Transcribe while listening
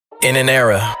In an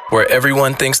era where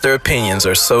everyone thinks their opinions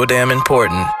are so damn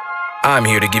important, I'm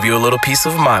here to give you a little piece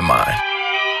of my mind.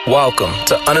 Welcome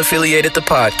to Unaffiliated the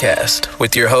Podcast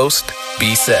with your host,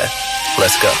 B. Seth.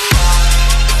 Let's go.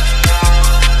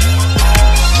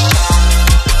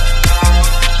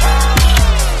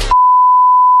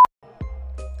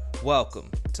 Welcome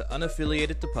to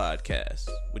Unaffiliated the Podcast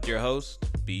with your host,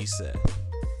 B. Seth.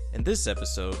 In this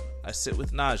episode, I sit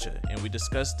with Naja and we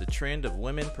discuss the trend of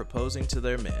women proposing to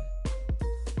their men.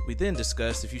 We then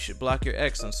discuss if you should block your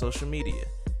ex on social media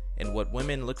and what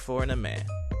women look for in a man.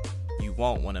 You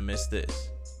won't want to miss this.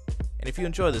 And if you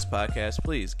enjoy this podcast,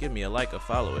 please give me a like, a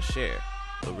follow, a share.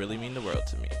 It'll really mean the world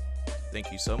to me. Thank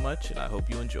you so much, and I hope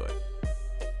you enjoy.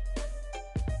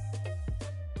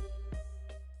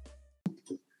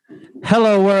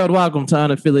 Hello, world. Welcome to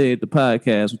Unaffiliated the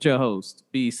Podcast with your host,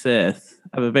 B. Seth.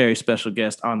 I have a very special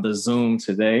guest on the Zoom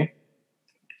today.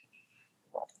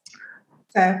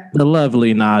 The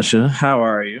lovely Naja. How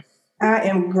are you? I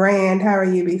am grand. How are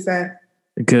you, B. Seth?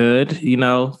 Good. You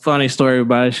know, funny story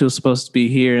about it. She was supposed to be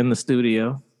here in the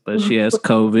studio, but she has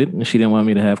COVID and she didn't want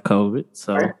me to have COVID.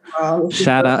 So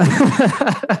shout out.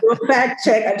 Fact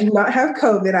check. I do not have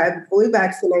COVID. I'm fully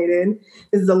vaccinated.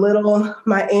 This is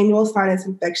my annual sinus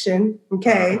infection.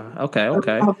 Okay. Okay.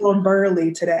 I'm a little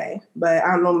burly today, but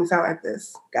I don't normally sound like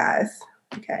this, guys.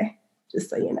 Okay. Just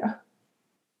so you know.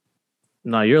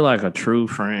 No, you're like a true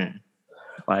friend.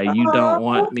 Like, you don't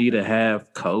want me to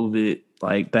have COVID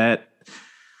like that.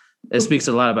 It speaks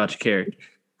a lot about your character.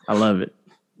 I love it.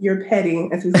 You're petty.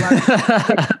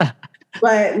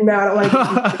 But no, I don't want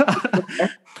to.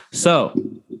 So,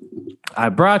 I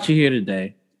brought you here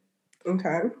today.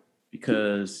 Okay.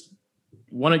 Because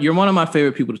you're one of my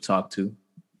favorite people to talk to.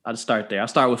 I'll start there. I'll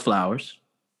start with flowers.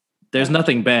 There's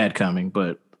nothing bad coming,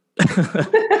 but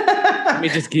let me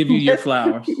just give you your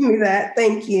flowers. Give me that.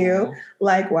 Thank you.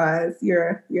 Likewise.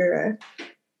 You're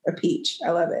a peach.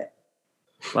 I love it.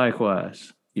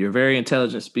 Likewise. You're a very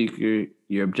intelligent speaker.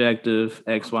 You're objective,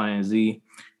 X, Y, and Z.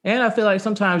 And I feel like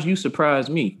sometimes you surprise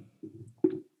me.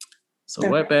 So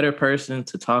what better person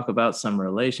to talk about some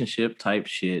relationship type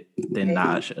shit than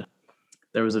Naja?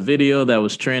 There was a video that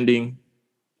was trending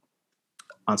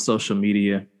on social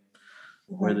media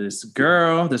where this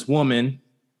woman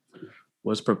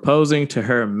was proposing to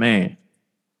her man.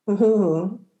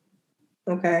 Ooh.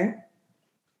 Okay.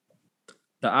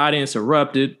 The audience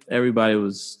erupted. Everybody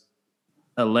was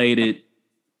elated.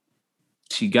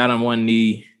 She got on one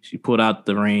knee. She pulled out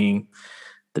the ring.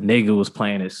 The nigga was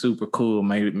playing it super cool.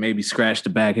 Maybe scratched the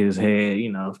back of his head.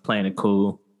 You know, playing it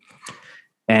cool.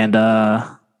 And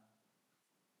I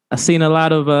seen a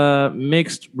lot of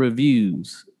mixed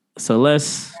reviews. So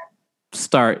let's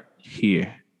start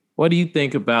here. What do you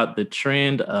think about the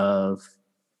trend of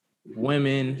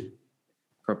women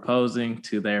proposing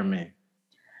to their men?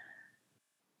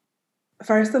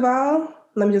 First of all,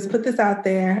 let me just put this out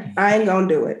there. I ain't gonna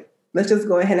do it. Let's just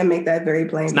go ahead and make that very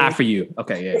plain. It's not for you.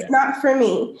 Okay, yeah. It's not for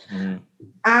me. Mm-hmm.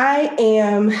 I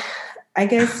am, I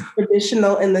guess,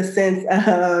 traditional in the sense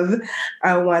of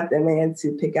I want the man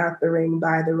to pick out the ring,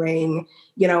 buy the ring,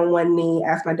 get on one knee,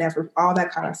 ask my dad for all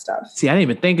that kind of stuff. See, I didn't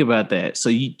even think about that. So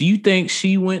do you think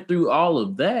she went through all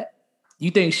of that? You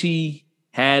think she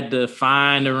had to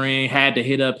find the ring, had to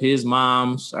hit up his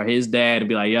mom's or his dad and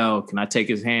be like, yo, can I take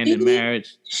his hand in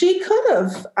marriage? She could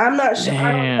have. I'm not sure. Damn.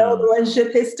 I don't know the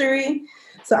relationship history.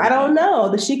 So I don't know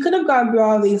that she could have gone through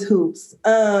all these hoops.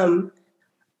 I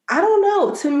don't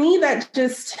know. To me, it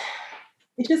just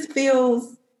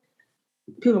feels,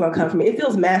 people are going to come for me. It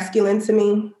feels masculine to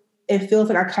me. It feels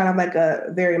like I kind of like a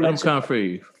very much. I'm coming for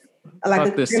you. Like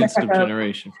fuck this sensitive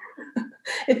generation.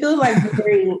 It feels like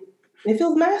it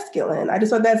feels masculine. I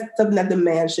just thought that's something that the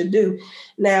man should do.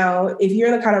 Now, if you're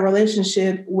in a kind of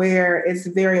relationship where it's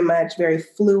very much, very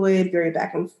fluid, very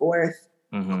back and forth,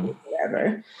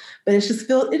 whatever. But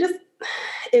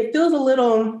it feels a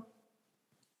little,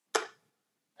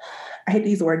 I hate to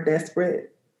use the word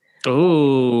desperate.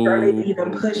 Oh. Or maybe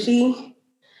even pushy.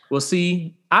 Well,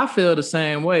 see, I feel the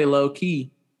same way, low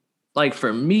key. Like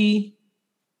for me,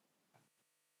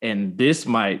 and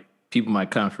people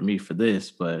might come for me for this,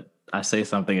 but I say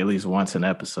something at least once an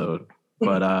episode.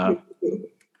 But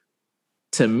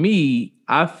to me,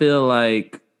 I feel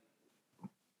like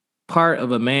part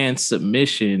of a man's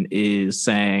submission is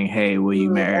saying, hey, will you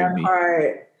marry me?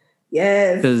 Part.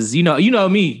 Yes. Because you know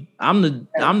me. I'm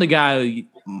the guy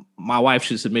my wife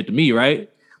should submit to me, right?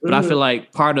 But I feel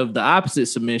like part of the opposite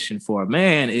submission for a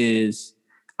man is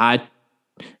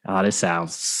this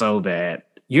sounds so bad.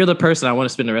 You're the person I want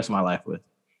to spend the rest of my life with.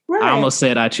 Right. I almost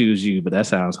said I choose you, but that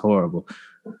sounds horrible.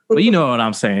 But you know what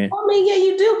I'm saying. I mean, yeah,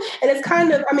 you do. And it's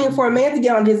kind of, I mean, for a man to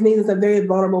get on his knees is a very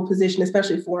vulnerable position,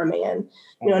 especially for a man.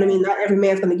 You know what I mean? Not every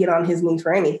man's going to get on his knees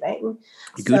for anything.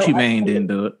 Gucci Mane didn't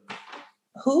do it.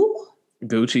 Who?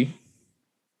 Gucci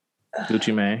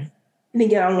Mane. Didn't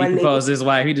get on one knee. Because his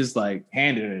wife, he just like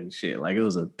handed her and shit. Like it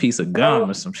was a piece of gum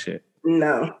or some shit.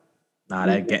 No. Nah,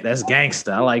 that's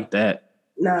gangster. I like that.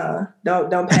 Nah,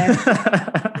 don't pass.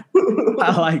 I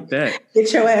like that.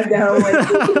 Get your ass down.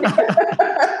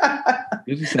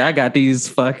 You said I got these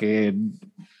fucking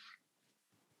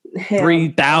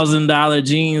 $3,000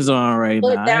 jeans on right now.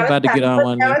 I ain't about to get on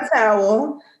one. Down a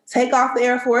towel. Take off the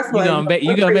Air Force One.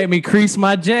 You gonna make me crease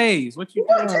my J's? What you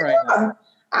doing right now?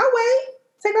 I'll wait.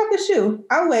 Take off the shoe.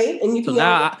 I'll wait, and you can.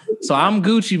 So I'm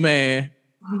Gucci Mane.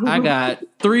 I got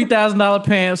 $3,000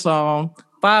 pants on,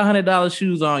 $500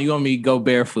 shoes on. You want me to go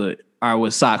barefoot or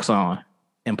with socks on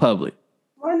in public?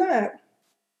 Why not?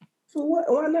 For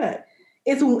what? Why not?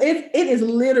 It is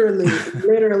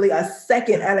literally a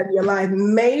second out of your life,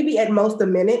 maybe at most a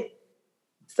minute.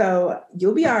 So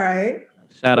you'll be all right.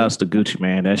 Shout outs to Gucci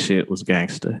Mane. That shit was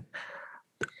gangster.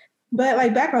 But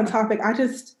like back on topic, and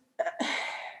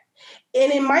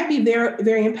it might be very,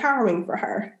 very empowering for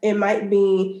her. It might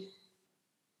be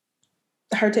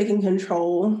her taking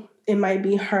control. It might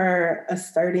be her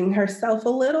asserting herself a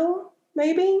little.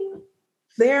 Maybe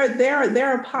there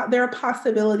are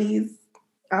possibilities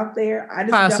out there.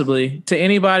 Possibly to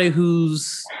anybody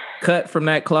who's cut from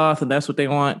that cloth and that's what they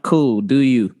want. Cool, do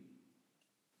you?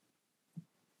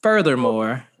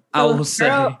 Furthermore, I will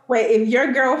say, wait, if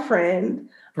your girlfriend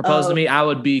proposed to me, I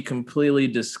would be completely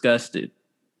disgusted.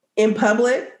 In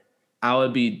public? I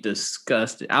would be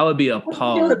disgusted. I would be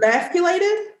appalled. You feel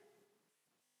emasculated?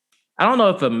 I don't know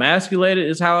if emasculated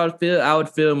is how I'd feel. I would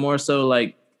feel more so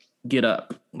like, get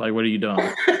up. Like, what are you doing?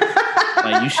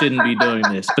 Like, you shouldn't be doing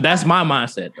this. But that's my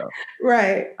mindset, though.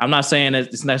 Right. I'm not saying that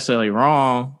it's necessarily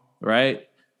wrong, right?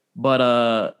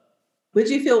 But would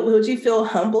you feel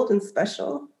humbled and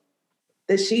special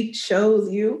that she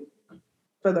chose you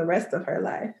for the rest of her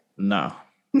life? No.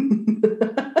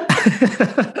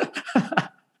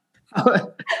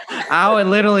 I would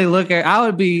literally that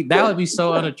would be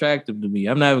so unattractive to me.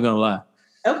 I'm not even gonna lie.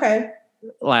 Okay.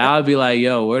 Like, I would be like,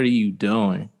 yo, what are you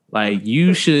doing? Like,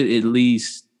 you should at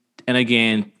least, and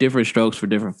again, different strokes for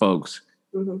different folks.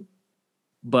 Mm-hmm.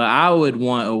 But I would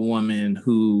want a woman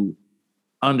who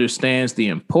understands the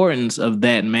importance of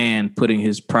that man putting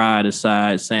his pride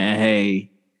aside, saying,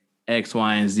 hey, X,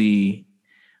 Y, and Z,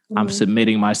 mm-hmm. I'm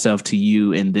submitting myself to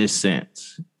you in this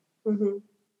sense. Mm-hmm.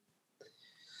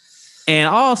 And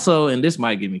also, and this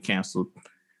might get me canceled,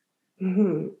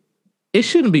 mm-hmm. it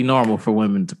shouldn't be normal for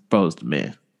women to propose to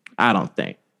men. I don't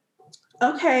think.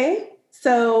 Okay.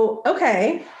 So,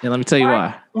 okay. And let me tell you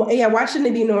why. Yeah, why shouldn't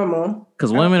it be normal?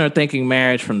 Because women are thinking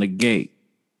marriage from the gate.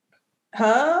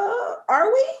 Huh?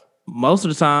 Are we? Most of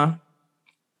the time.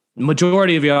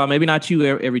 Majority of y'all, maybe not you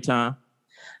every time.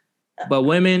 But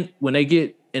women, when they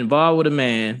get involved with a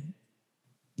man,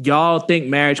 y'all think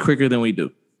marriage quicker than we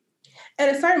do.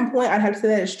 At a certain point, I'd have to say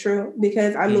that is true.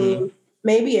 Because, I mean,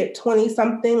 maybe at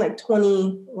 20-something, like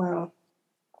 20, well,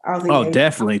 I was engaged. Oh,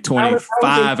 definitely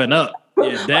 25 and up.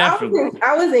 Yeah, definitely.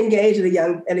 I was engaged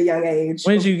at a young age.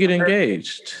 When did you get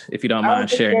engaged? If you don't mind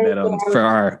sharing that for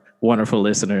our wonderful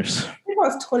listeners. I think I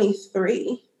was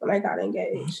 23 when I got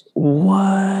engaged. What?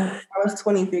 I was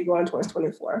 23 going towards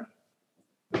 24.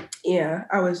 Yeah,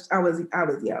 I was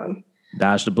young.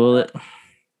 Dodged a bullet?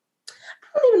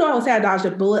 I don't even know I would say I dodged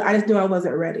a bullet. I just knew I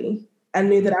wasn't ready. I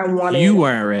knew that I wanted. You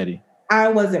weren't ready. I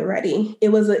wasn't ready. It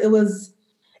was.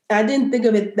 I didn't think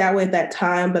of it that way at that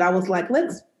time, but I was like,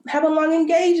 let's have a long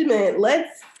engagement.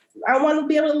 I want to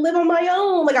be able to live on my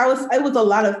own. Like it was a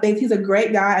lot of things. He's a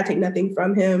great guy. I take nothing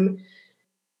from him.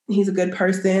 He's a good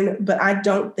person, but I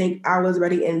don't think I was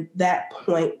ready in that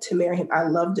point to marry him. I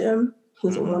loved him. He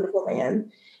was a wonderful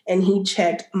man, and he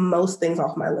checked most things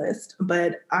off my list,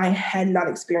 but I had not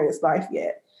experienced life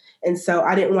yet. And so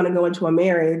I didn't want to go into a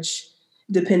marriage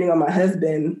depending on my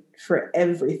husband for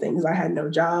everything, because I had no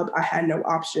job, I had no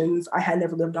options, I had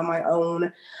never lived on my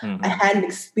own, I hadn't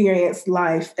experienced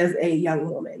life as a young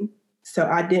woman. So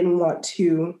I didn't want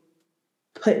to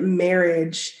put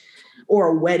marriage or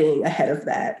a wedding ahead of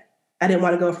that. I didn't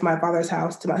want to go from my father's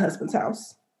house to my husband's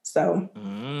house. So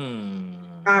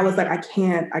I was like, I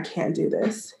can't do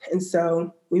this. And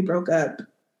so we broke up.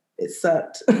 It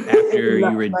sucked.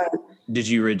 Did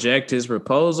you reject his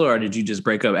proposal, or did you just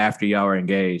break up after y'all were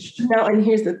engaged? No, and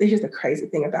here's the crazy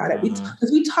thing about it.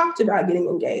 We talked about getting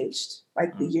engaged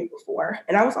like the year before,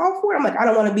 and I was all for it. I'm like, I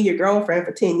don't want to be your girlfriend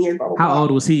for 10 years. Blah, blah, How blah.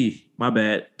 old was he? My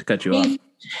bad to cut you off.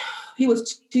 he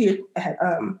was 2 years ahead,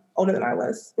 older than I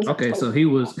was. Okay, so he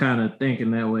was kind of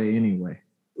thinking that way anyway.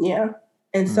 Yeah.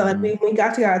 And so like we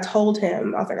got together, I told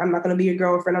him, I was like, I'm not going to be your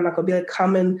girlfriend. I'm not going to be a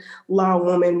common law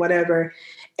woman, whatever.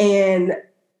 And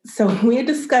so we had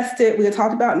discussed it. We had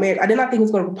talked about marriage. I did not think he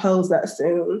was going to propose that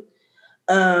soon.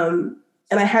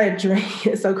 And I had a dream.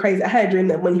 It's so crazy. I had a dream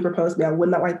that when he proposed to me, I would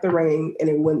not like the ring and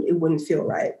it wouldn't feel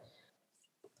right.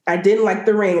 I didn't like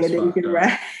the ring and it didn't feel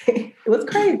right. It was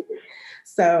crazy.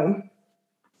 So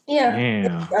yeah,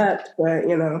 it sucked, but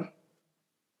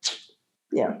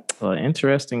yeah. Well,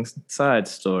 interesting side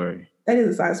story. That is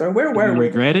a side story. Where were we?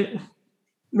 Regret it?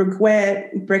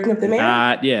 Regret breaking up the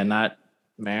marriage? Not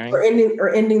marrying. Or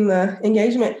ending the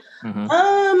engagement. Mm-hmm.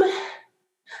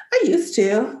 I used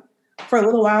to. For a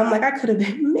little while, I'm like, I could have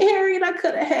been married. I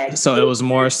could have had. So it was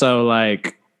more so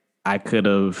like I could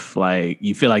have, like,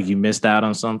 you feel like you missed out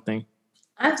on something.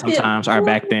 Sometimes, or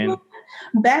back then.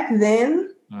 Back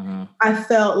then, I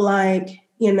felt like,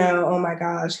 oh my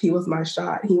gosh, he was my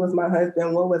shot. He was my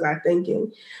husband. What was I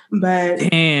thinking? But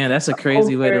damn, that's a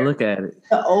crazy way to look at it.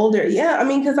 The older, yeah.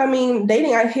 Because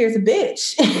dating out here is a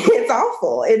bitch. It's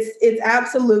awful. It's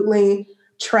absolutely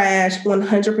trash.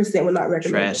 100% would not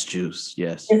recommend. Trash juice,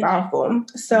 yes. It's awful.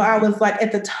 So I was like,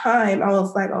 at the time, I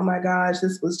was like, oh my gosh,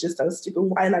 this was just so stupid.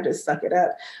 Why didn't I just suck it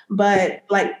up? But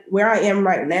like where I am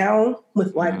right now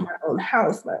with like my own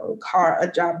house, my own car,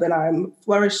 a job that I'm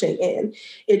flourishing in,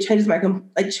 it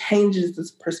changes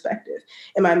this perspective.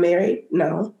 Am I married?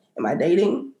 No. Am I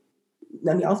dating?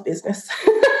 None of y'all's business.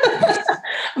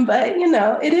 But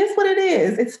it is what it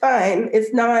is. It's fine.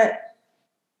 It's not,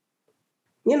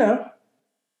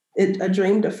 a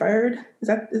dream deferred. Is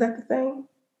that the thing?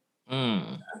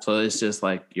 So it's just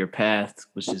like your path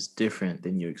was just different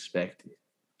than you expected.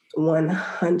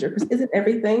 100%. Isn't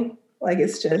everything? Like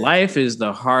it's just life is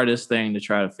the hardest thing to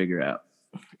try to figure out.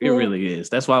 It really is.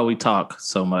 That's why we talk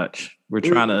so much. We're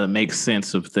trying to make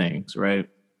sense of things, right?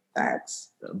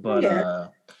 Facts.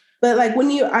 But but like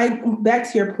back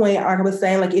to your point, I was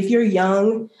saying, like if you're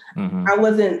young, I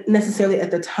wasn't necessarily at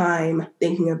the time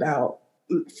thinking about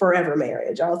forever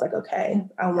marriage. I was like, okay,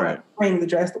 I want to bring the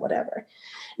dress or whatever.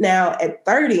 Now at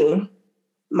 30,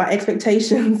 my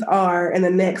expectations are in the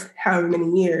next however many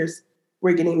years,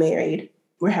 we're getting married,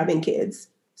 we're having kids,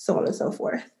 so on and so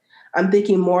forth. I'm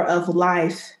thinking more of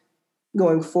life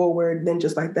going forward than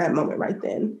just like that moment right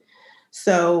then.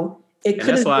 So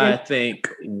that's why I think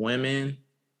women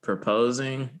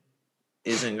proposing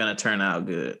isn't going to turn out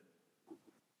good.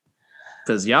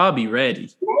 Because y'all be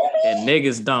ready and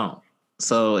niggas don't.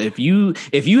 So if you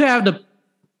have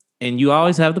and you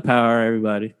always have the power,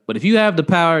 everybody, but if you have the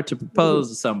power to propose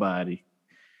to somebody,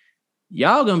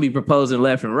 y'all gonna be proposing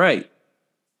left and right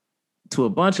to a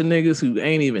bunch of niggas who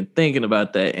ain't even thinking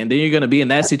about that. And then you're gonna be in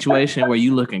that situation where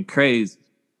you looking crazy.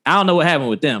 I don't know what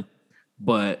happened with them,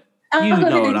 but you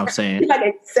know what I'm saying.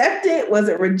 Like accepted? Was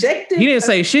it rejected? He didn't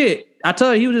say shit. I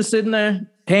told you, he was just sitting there,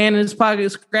 hand in his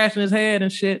pocket, scratching his head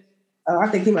and shit. Oh, I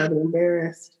think he might have been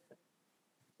embarrassed.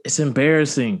 It's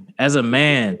embarrassing. As a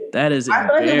man, that is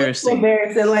embarrassing.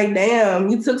 Embarrassing. Like, damn,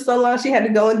 you took so long, she had to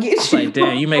go and get you. Like,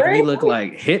 damn, you make me look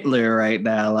like Hitler right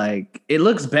now. Like, it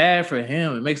looks bad for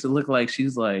him. It makes it look like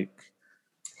she's like,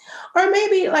 or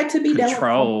maybe like to be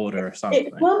controlled or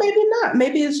something. Well, maybe not.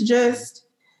 Maybe that's just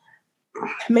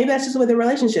what the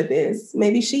relationship is.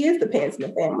 Maybe she is the pants in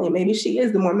the family. Maybe she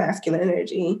is the more masculine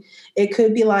energy. It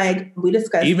could be like we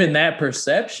discussed. Even that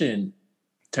perception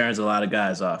turns a lot of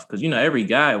guys off because every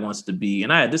guy wants to be,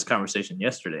 and I had this conversation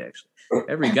yesterday actually.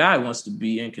 Every guy wants to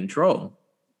be in control.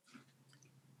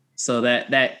 So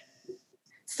that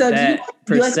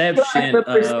perception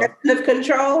of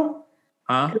control.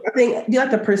 Huh? I think do you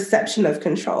like the perception of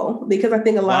control? Because I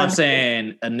think a lot. I'm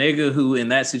saying a nigga who in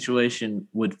that situation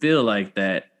would feel like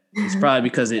that is probably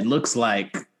because it looks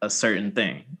like a certain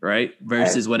thing, right?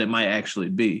 Versus what it might actually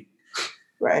be.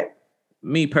 Right.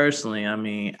 Me personally, I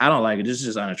don't like it. It's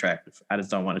just unattractive. I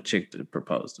just don't want a chick to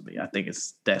propose to me. I think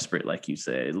it's desperate, like you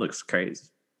said. It looks crazy.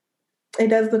 It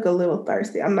does look a little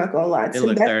thirsty. I'm not gonna lie. It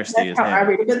looks thirsty. That's how I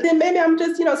read it. But then maybe I'm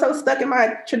just, so stuck in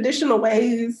my traditional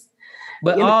ways.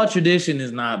 But all tradition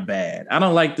is not bad. I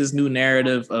don't like this new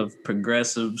narrative of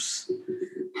progressives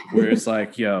where it's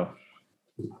like, yo,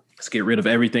 let's get rid of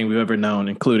everything we've ever known,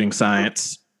 including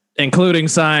science. Including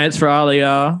science for all of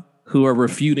y'all who are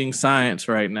refuting science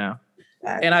right now.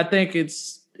 And I think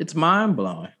it's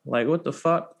mind-blowing. Like, what the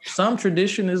fuck? Some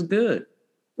tradition is good.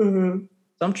 Mm-hmm.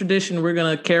 Some tradition we're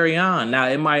going to carry on. Now,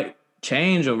 it might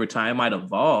change over time. It might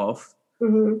evolve.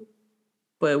 Mm-hmm.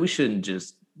 But we shouldn't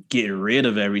just get rid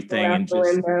of everything and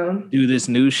just do this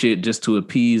new shit just to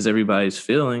appease everybody's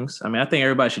feelings. I mean, I think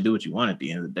everybody should do what you want at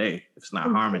the end of the day. If it's not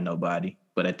harming nobody.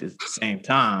 But at the same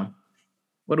time,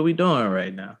 what are we doing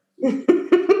right now?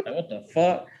 What the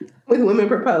fuck? With women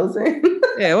proposing.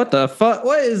 Yeah, what the fuck?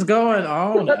 What is going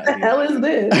on? What the hell is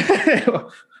this?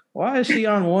 Why is she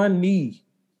on one knee?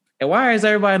 And why is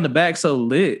everybody in the back so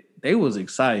lit? They was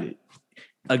excited.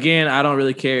 Again, I don't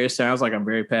really care. It sounds like I'm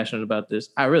very passionate about this.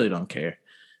 I really don't care.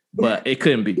 But it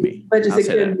couldn't be me. But just it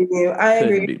couldn't be you. I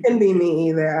agree. It couldn't be me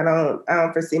either. I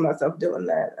don't foresee myself doing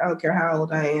that. I don't care how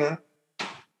old I am.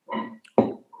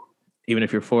 Even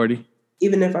if you're 40?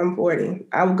 Even if I'm 40.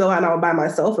 I will go out and I'll buy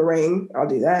myself a ring. I'll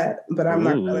do that. But I'm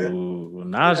not gonna.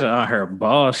 Naja on her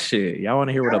boss shit. Y'all want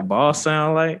to hear what a boss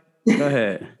sound like? Go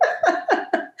ahead.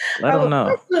 Let them know.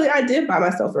 Actually, I did buy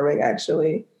myself a ring,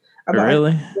 actually.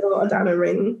 Really? A diamond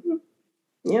ring.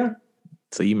 Yeah.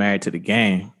 So you married to the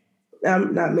game.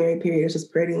 I'm not married, period. It's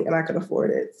just pretty and I could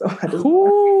afford it. So I just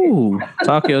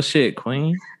talk your shit,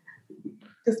 queen.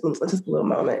 Just a little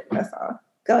moment. That's all.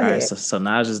 Go ahead. Right, so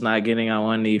Naja's not getting on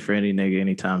one knee for any nigga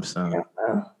anytime soon.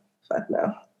 No. Fuck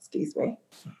no. Excuse me.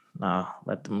 No,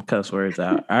 let them cuss words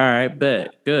out. All right,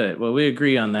 bet. Good. Well, we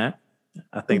agree on that.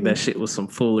 I think that shit was some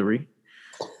foolery.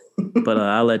 But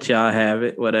I'll let y'all have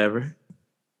it, whatever.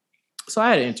 So I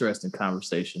had an interesting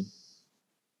conversation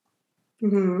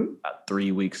about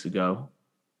 3 weeks ago.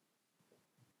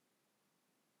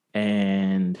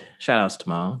 And shout outs to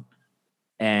Mom.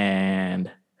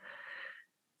 And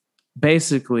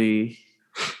basically,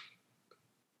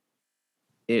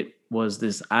 it was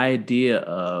this idea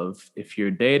of if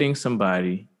you're dating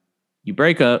somebody, you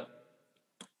break up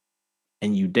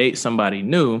and you date somebody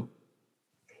new,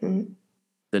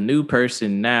 the new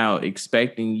person now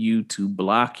expecting you to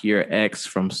block your ex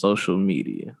from social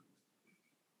media.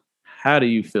 How do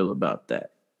you feel about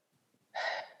that?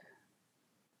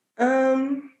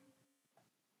 I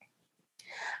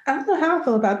don't know how I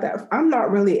feel about that. I'm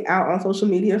not really out on social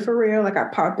media for real. Like I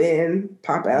pop in,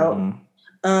 pop out.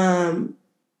 I'm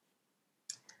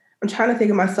trying to think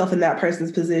of myself in that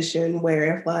person's position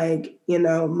where if like, you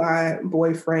know, my new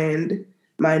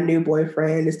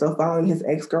boyfriend is still following his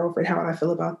ex-girlfriend, how would I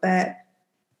feel about that?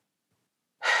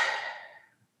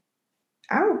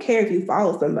 I don't care if you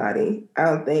follow somebody.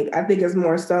 I think it's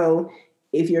more so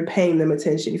if you're paying them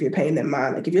attention, if you're paying them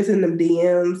mind. Like if you're sending them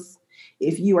DMs,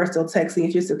 if you are still texting,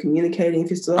 if you're still communicating, if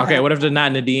you're still... Okay, what if they're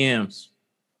not in the DMs?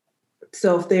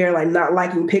 So if they're like not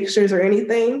liking pictures or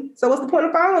anything, so what's the point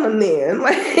of following them then?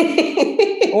 Like,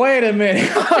 wait a minute.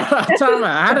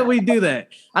 How did we do that?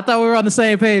 I thought we were on the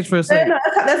same page for a second. No,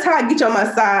 that's how I get you on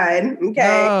my side. Okay.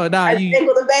 I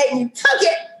dangle the bait and you took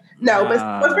it. No, but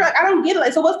like, I don't get it.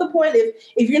 Like, so what's the point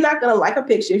if you're not gonna like a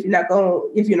picture, if you're not gonna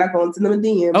send them a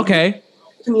DM? Okay.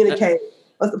 Communicate.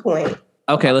 What's the point?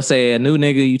 Okay, let's say a new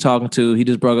nigga you talking to, he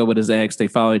just broke up with his ex, they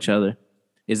follow each other.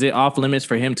 Is it off limits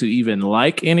for him to even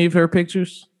like any of her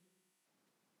pictures?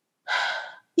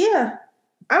 Yeah.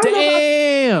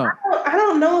 Damn. I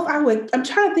don't know if I would. I'm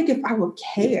trying to think if I would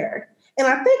care. And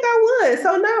I think I would.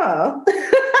 So no.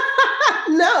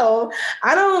 No.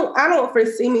 I don't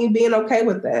foresee me being okay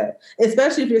with that.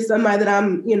 Especially if you're somebody that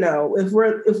I'm, you know, if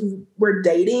we're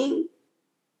dating.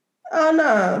 Oh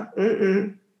no.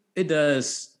 Mm-mm. It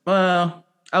does. Well,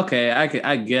 okay.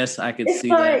 I guess I could see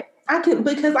like, that. I can,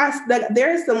 because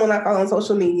there is someone I follow on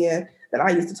social media that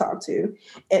I used to talk to.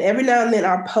 And every now and then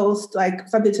I'll post like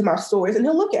something to my stories and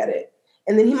he'll look at it.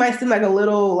 And then he might send like a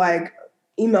little like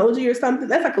emoji or something.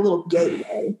 That's like a little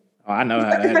gateway. Oh, I know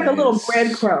how that is. It's like a little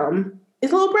breadcrumb.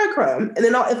 It's a little breadcrumb. And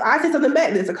then if I say something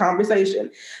back, there's a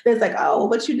conversation. Then it's like, oh,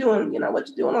 what you doing? You know, what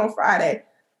you doing on Friday?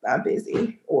 I'm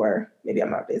busy. Or maybe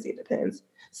I'm not busy. It depends.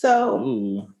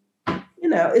 So, you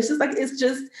know, it's just like,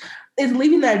 it's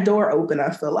leaving that door open,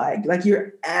 I feel like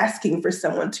you're asking for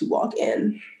someone to walk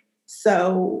in.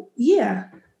 So, yeah.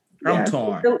 I'm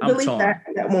torn. Delete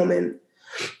that moment.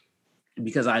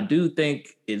 Because I do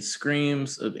think it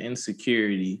screams of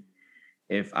insecurity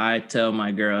if I tell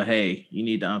my girl, hey, you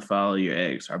need to unfollow your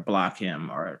ex or block him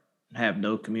or have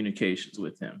no communications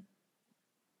with him.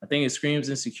 I think it screams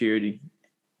insecurity.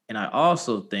 And I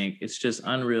also think it's just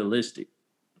unrealistic.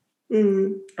 I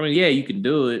mean, yeah, you can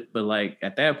do it, but like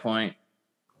at that point,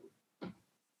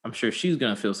 I'm sure she's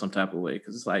gonna feel some type of way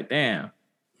because it's like, damn,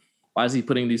 why is he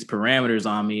putting these parameters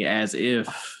on me as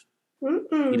if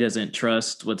he doesn't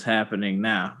trust what's happening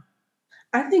now?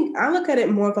 I think I look at it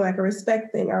more of like a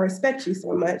respect thing. I respect you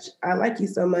so much. I like you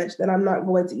so much that I'm not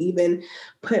going to even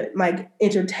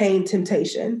entertain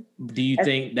temptation. Do you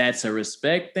think that's a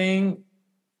respect thing?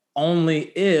 Only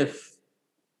if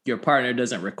your partner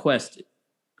doesn't request it.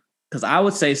 Because I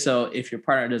would say so if your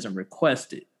partner doesn't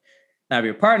request it. Now, if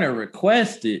your partner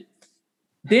requests it,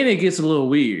 then it gets a little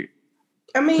weird.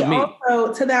 I mean,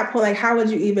 also to that point, like, how would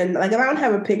you even, like, if I don't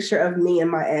have a picture of me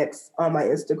and my ex on my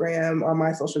Instagram or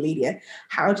my social media,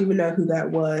 how would you even know who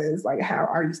that was? Like, how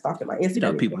are you stalking my Instagram? You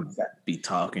know, people be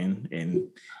talking, and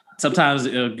sometimes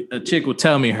a chick will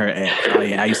tell me her ex, oh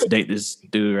yeah, I used to date this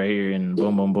dude right here, and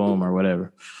boom, boom, boom, or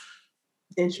whatever.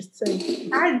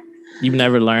 Interesting. You've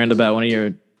never learned about one of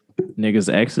your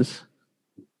niggas' exes?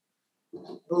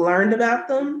 Learned about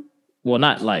them? Well,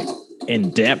 not like in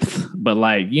depth, but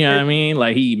like, you know what I mean?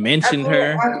 Like he mentioned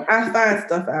her. I find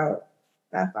stuff out.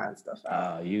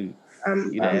 Oh, you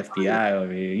the FBI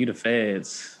over here. You the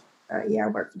feds. Yeah, I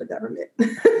work for the government.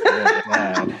 Oh,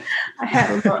 God. I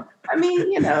haven't. I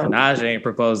mean, you know. Naja ain't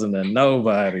proposing to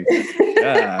nobody.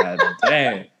 God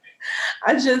damn.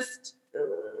 I just,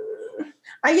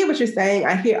 I get what you're saying.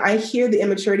 I hear the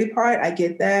immaturity part. I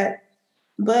get that.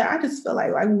 But I just feel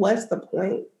like what's the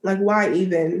point? Like, why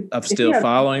even? Of still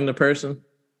following the person?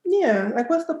 Yeah,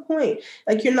 like, what's the point?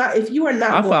 Like, if you are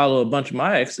not. I follow a bunch of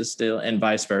my exes still, and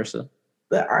vice versa.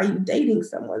 But are you dating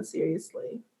someone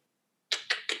seriously?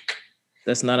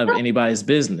 That's none of anybody's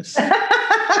business. Hey,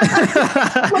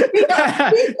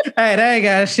 that ain't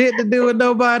got shit to do with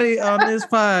nobody on this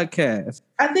podcast.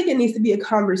 I think it needs to be a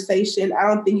conversation. I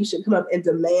don't think you should come up and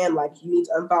demand like you need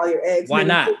to unfollow your ex. Why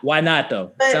not? Why not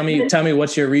though? But, tell me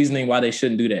what's your reasoning why they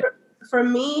shouldn't do that. For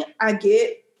me, I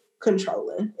get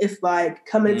controlling. It's like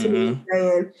coming to me and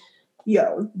saying,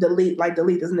 yo, delete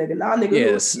this nigga. Nah, nigga.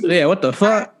 Yes. Yeah, what the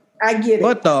fuck? I get it.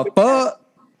 What the fuck?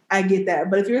 I get that.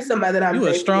 But if you're somebody that you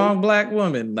a strong black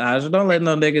woman, Naja. Don't let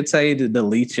no nigga tell you to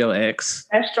delete your ex.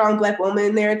 That strong black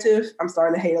woman narrative, I'm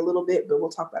starting to hate a little bit, but we'll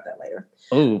talk about that later.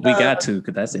 Oh, we got to,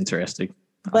 because that's interesting.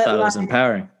 I thought it was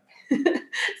empowering.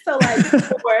 So like,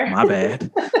 my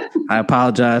bad. I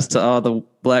apologize to all the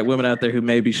black women out there who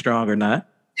may be strong or not.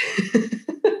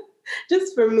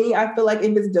 Just for me, I feel like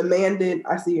if it's demanded,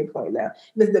 I see your point now.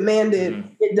 If it's demanded,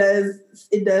 it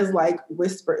does like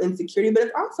whisper insecurity, but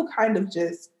it's also kind of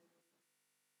just,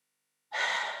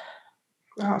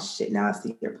 oh shit, now I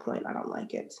see your point. I don't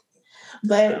like it.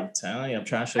 But I'm telling you, I'm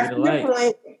trying to show you the light.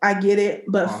 Point, I get it.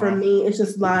 But for me, it's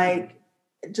just like,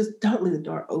 just don't leave the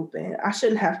door open. I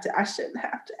shouldn't have to ask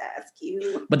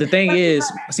you. But the thing is,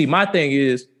 my thing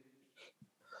is,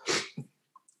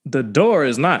 the door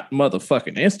is not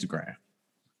motherfucking Instagram.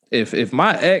 If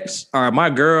my ex or my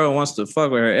girl wants to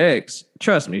fuck with her ex,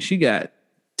 trust me, she got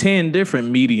 10 different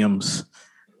mediums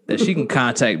that she can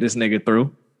contact this nigga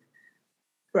through.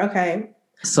 Okay.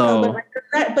 So,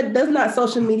 but does not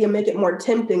social media make it more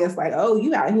tempting? It's like, oh,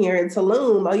 you out here in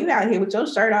Tulum. Oh, you out here with your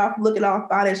shirt off, looking all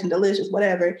foddish and delicious,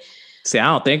 whatever. See, I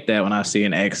don't think that when I see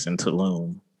an ex in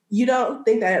Tulum. You don't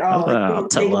think that at all?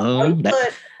 Tulum.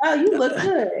 You look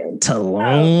good.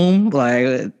 Tulum,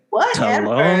 like whatever.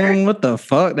 Tulum. What the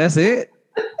fuck? That's it.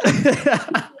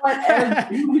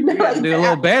 Whatever. You gotta do a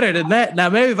little better than that. Now,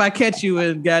 maybe if I catch you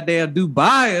in goddamn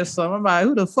Dubai or something, I'm like,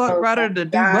 who the fuck brought her to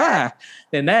Dubai?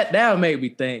 Then that would make me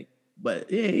think.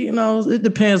 But yeah, you know, it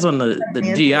depends on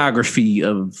the geography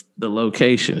of the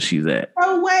location she's at.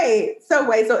 So wait.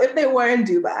 So if they were in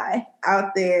Dubai,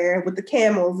 out there with the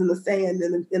camels in the sand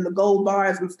and the gold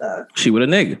bars and stuff, she with a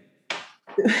nigga.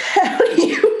 How do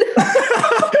you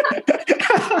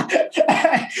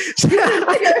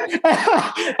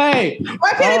hey,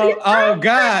 oh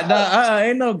God, no,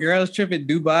 ain't no girls trip at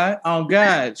Dubai. Oh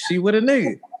God, she with a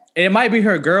nigga. It might be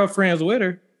her girlfriend's with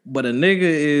her, but a nigga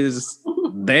is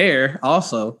there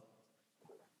also.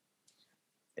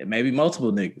 It may be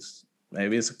multiple niggas.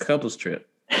 Maybe it's a couples trip.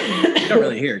 You don't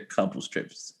really hear couples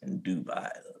trips in Dubai.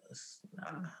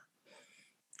 Nah.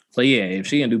 So yeah, if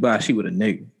she in Dubai, she with a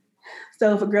nigga.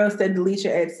 So if a girl said delete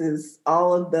your exes,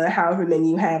 all of the however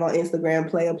many you have on Instagram,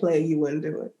 player, you wouldn't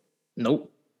do it.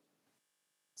 Nope.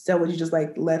 So would you just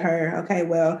like let her? Okay,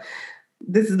 well,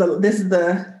 this is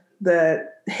the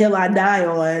hill I die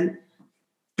on.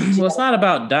 Well, it's not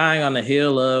about dying on the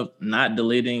hill of not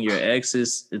deleting your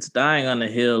exes. It's dying on the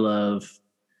hill of,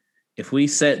 if we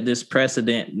set this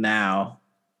precedent now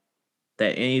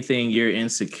that anything you're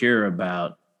insecure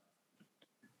about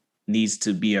needs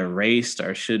to be erased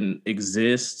or shouldn't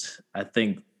exist, I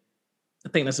think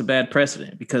that's a bad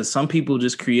precedent, because some people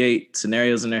just create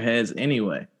scenarios in their heads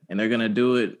anyway, and they're going to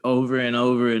do it over and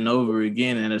over and over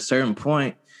again. And at a certain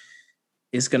point,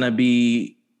 it's going to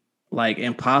be like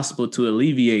impossible to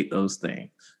alleviate those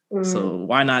things. So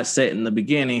why not set in the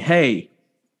beginning, hey,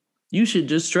 you should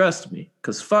just trust me,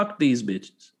 because fuck these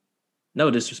bitches. No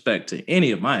disrespect to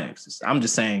any of my exes. I'm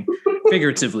just saying,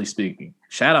 figuratively speaking.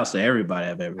 Shout outs to everybody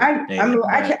I've ever dated.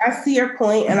 I see your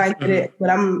point and I get it, but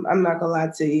I'm not gonna lie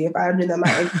to you. If I knew that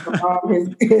my ex was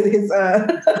following his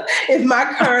if my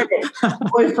current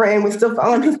boyfriend was still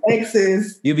following his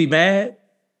exes, you'd be mad?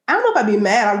 I don't know if I'd be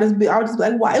mad. I would just be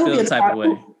like, why?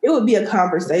 It would be a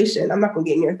conversation. I'm not gonna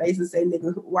get in your face and say,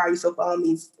 nigga, why are you still following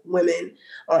these women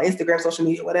on Instagram, social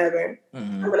media, whatever?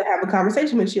 I'm gonna have a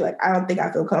conversation with you. Like, I don't think I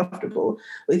feel comfortable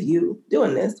with you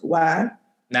doing this. Why?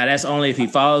 Now that's only if he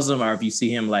follows them or if you see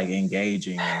him like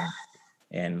engaging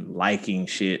and liking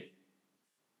shit.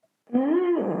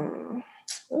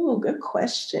 Oh, good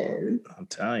question. I'm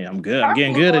telling you, I'm good. I'm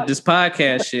getting good at this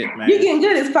podcast shit, man. You're getting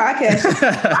good at this podcast shit.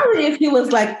 Probably if he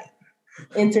was like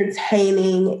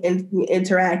entertaining and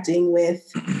interacting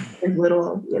with his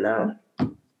little,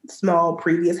 small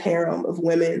previous harem of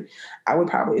women, I would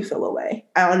probably feel away.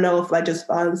 I don't know if I just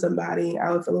found somebody,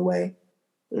 I would feel away.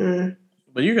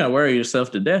 But you're going to worry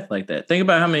yourself to death like that. Think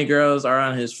about how many girls are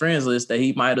on his friends list that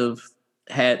he might have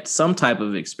had some type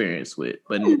of experience with,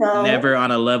 but never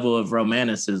on a level of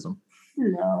romanticism.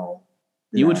 No.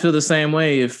 You would feel the same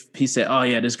way if he said, oh,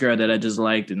 yeah, this girl that I just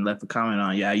liked and left a comment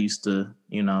on, yeah, I used to,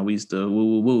 we used to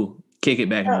woo, kick it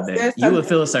back in the day. You would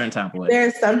feel a certain type of way.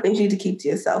 There's some things you need to keep to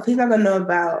yourself. He's not going to know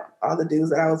about all the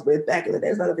dudes that I was with back in the day.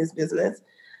 It's none of his business.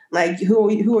 Like, who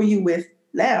are you with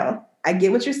now? I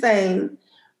get what you're saying.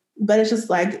 But it's just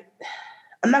like,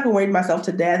 I'm not gonna worry myself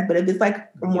to death. But if it's like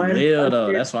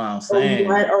that's what I'm saying,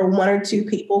 or one or two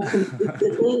people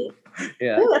consistently,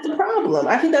 then that's a problem.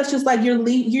 I think that's just like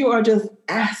you are just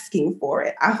asking for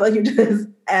it. I feel like you're just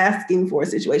asking for a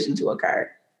situation to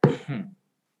occur.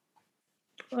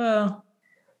 Well,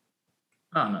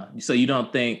 I don't know. So you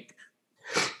don't think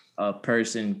a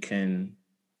person can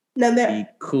be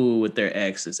cool with their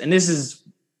exes? And this is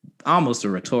almost a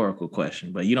rhetorical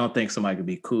question, but you don't think somebody could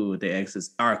be cool with their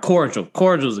exes or cordial?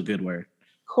 Cordial is a good word.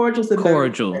 Cordial.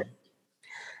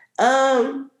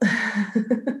 I'm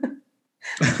trying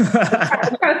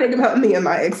to think about me and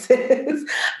my exes.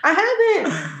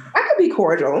 I could be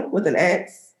cordial with an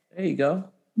ex. There you go.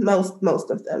 Most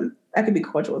of them. I could be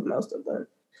cordial with most of them.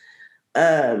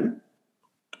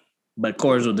 But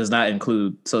cordial does not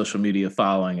include social media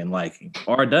following and liking,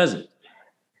 or does it?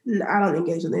 I don't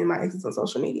engage with any of my exes on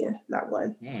social media. Not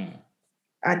one.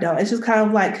 I don't. It's just kind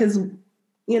of like, because,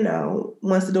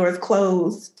 once the door is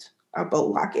closed, I'll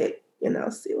bolt lock it,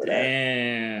 see what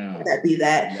Damn. That be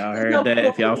that. Y'all heard that.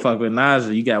 If y'all fuck with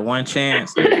Naja, you got one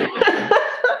chance.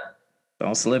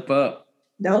 Don't slip up.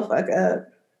 Don't fuck up.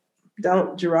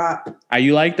 Don't drop. Are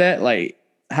you like that? Like,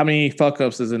 how many fuck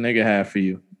ups does a nigga have for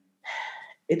you?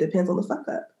 It depends on the fuck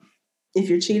up. If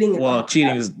you're cheating,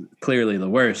 cheating is clearly the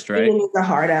worst, right? Cheating is a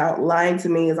hard out. Lying to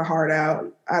me is a hard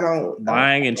out.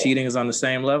 Lying and cheating is on the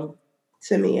same level.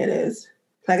 To me, it is.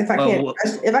 Like if I can't,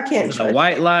 a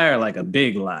white lie or like a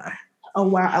big lie. Oh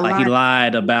wow! He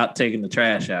lied about taking the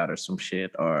trash out or some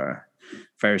shit, or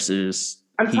versus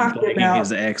I'm talking about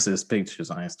his ex's pictures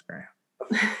on Instagram.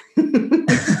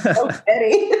 So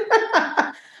petty.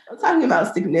 I'm talking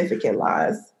about significant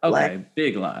lies. Okay, like,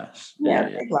 big lies. Yeah,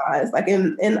 big lies. Like,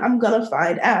 and I'm gonna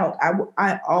find out.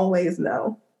 I always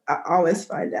know. I always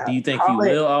find out. Do you think you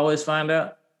will always find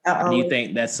out? Do you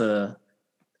think that's a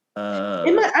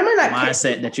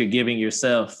mindset that you're giving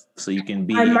yourself so you can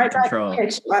be in control?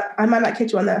 I might not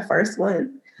catch you on that first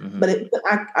one, but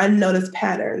I notice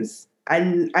patterns.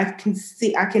 I can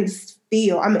see. I can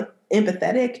feel. I'm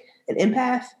empathetic, an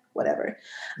empath, whatever.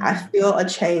 I feel a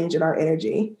change in our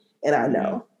energy. And I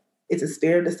know it's a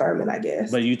spirit of discernment, I guess.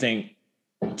 But you think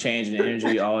change in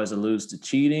energy always alludes to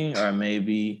cheating, or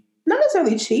maybe not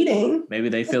necessarily cheating? Maybe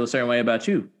they feel a certain way about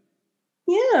you.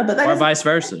 Yeah, but or vice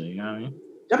versa. You know what I mean?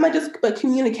 I might but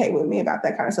communicate with me about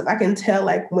that kind of stuff. I can tell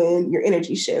like when your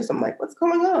energy shifts. I'm like, what's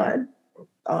going on?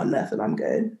 Oh, nothing. I'm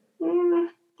good.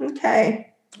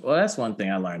 Okay. Well, that's one thing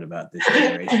I learned about this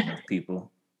generation of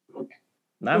people.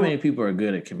 Not many people are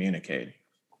good at communicating.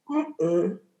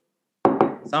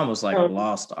 It's almost like a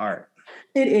lost art.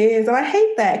 It is. And I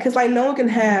hate that because like no one can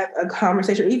have a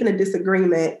conversation or even a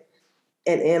disagreement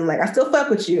and like, I still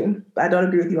fuck with you, but I don't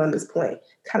agree with you on this point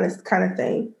kind of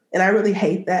thing. And I really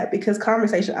hate that because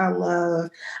conversation I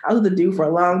love. I was the dude for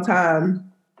a long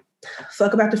time.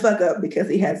 Fuck about to fuck up because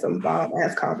he had some bomb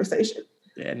ass conversation.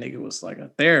 That nigga was like a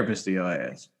therapist to your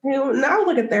ass. No, I was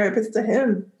like a therapist to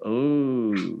him.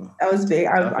 Ooh.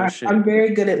 I'm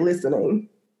very good at listening,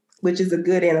 which is a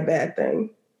good and a bad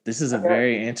thing. This is a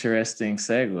very interesting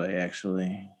segue,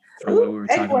 actually, from what we were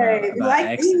talking about like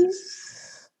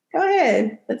exes. Go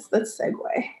ahead. Let's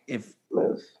segue. If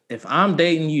I'm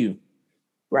dating you,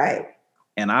 right,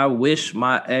 and I wish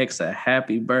my ex a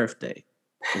happy birthday,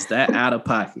 is that out of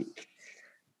pocket?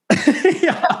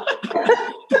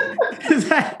 Is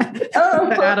that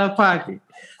out of pocket?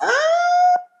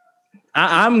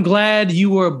 I'm glad you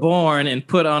were born and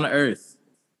put on earth.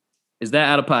 Is that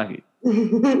out of pocket?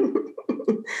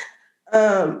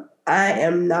 I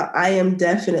am not. I am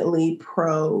definitely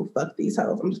pro fuck these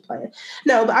hoes. I'm just playing.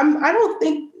 No, but I don't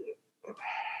think.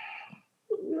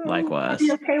 Likewise. Are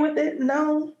you okay with it?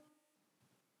 No.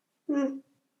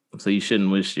 So you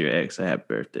shouldn't wish your ex a happy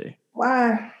birthday.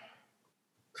 Why?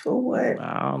 For what?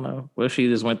 I don't know. What if she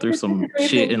just went through some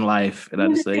shit in life and I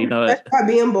just say, you know what? By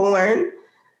being born.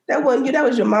 That wasn't you. That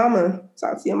was your mama.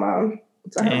 Talk to your mom.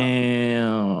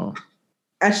 Damn.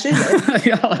 I shouldn't.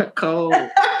 Y'all are cold.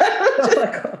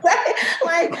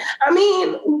 Like, I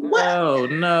mean, what? Oh,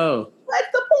 no. What's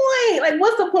the point? Like,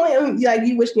 what's the point of like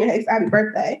you wishing your ex happy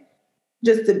birthday?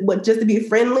 Just to be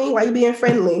friendly? Why you being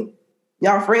friendly?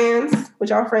 Y'all friends? What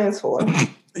y'all friends for?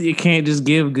 You can't just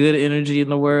give good energy in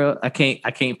the world. I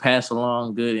can't pass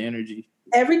along good energy.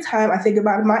 Every time I think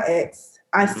about my ex,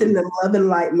 I send them love and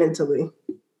light mentally.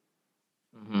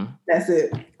 Mm-hmm. That's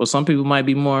it. Well, some people might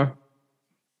be more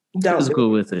physical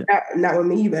with it. Not with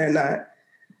me, you better not.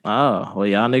 Oh, well,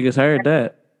 y'all niggas heard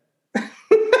that.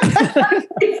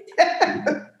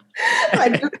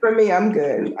 Like, just for me, I'm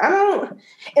good. I don't,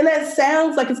 and that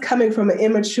sounds like it's coming from an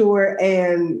immature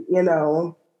and,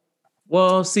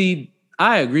 Well, see,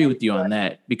 I agree with you on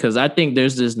that because I think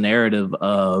there's this narrative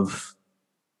of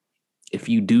if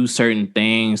you do certain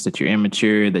things that you're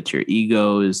immature, that your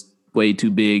ego is way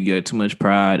too big, you have too much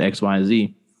pride, X, Y, and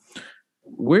Z.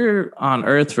 We're on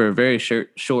Earth for a very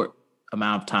short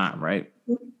amount of time, right?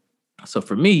 So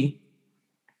for me,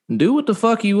 do what the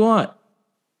fuck you want.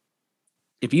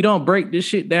 If you don't break this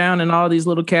shit down in all these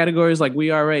little categories like we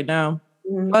are right now,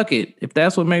 fuck it. If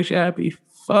that's what makes you happy,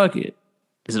 fuck it.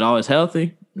 Is it always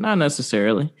healthy? Not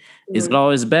necessarily. Is it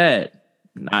always bad?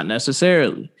 Not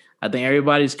necessarily. I think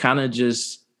everybody's kind of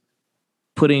just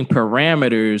putting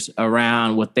parameters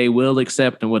around what they will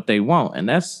accept and what they won't. And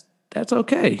that's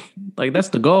okay. Like, that's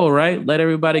the goal, right? Let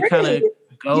everybody kind of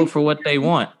go for what they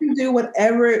want. You do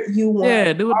whatever you want.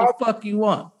 Yeah, do what the fuck you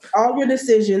want. All your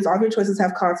decisions, all your choices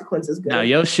have consequences. Good. Now,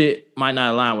 your shit might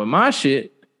not align with my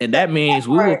shit, and that means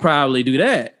we will probably do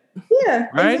that. Yeah.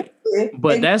 Right? Exactly.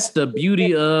 But that's the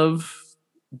beauty of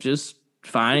just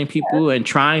finding people and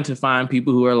trying to find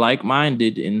people who are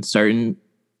like-minded in certain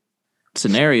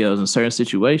scenarios and certain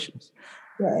situations.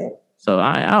 Right. So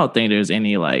I don't think there's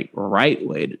any like right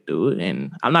way to do it.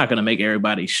 And I'm not going to make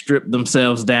everybody strip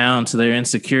themselves down to their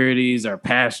insecurities or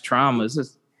past traumas.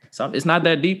 It's not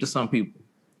that deep to some people.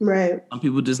 Right. Some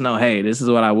people just know, hey, this is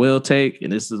what I will take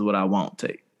and this is what I won't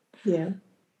take. Yeah.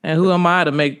 And who am I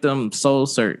to make them soul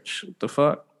search? What the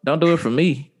fuck? Don't do it for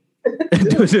me.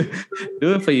 do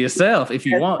it for yourself if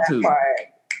you want to. You know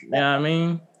what I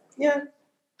mean? Yeah,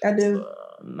 I do.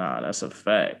 Nah, that's a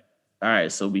fact. All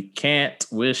right, so we can't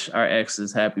wish our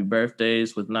exes happy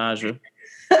birthdays with Naja.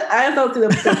 I don't see the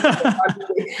point.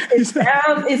 It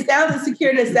sounds insecure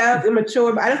and it sounds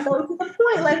immature, but I just don't see the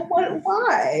point. Like, what?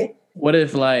 Why? What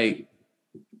if like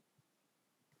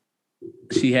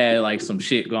she had like some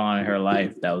shit going on in her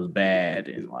life that was bad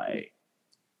and like,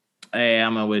 hey,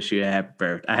 I'm gonna wish you a happy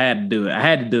birthday. I had to do it.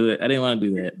 I didn't want to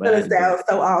do that. But it sounds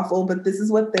so awful, but this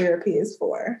is what therapy is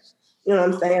for. You know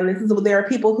what I'm saying? There are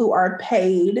people who are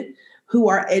paid, who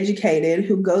are educated,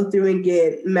 who go through and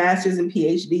get masters and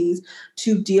PhDs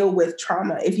to deal with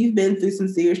trauma. If you've been through some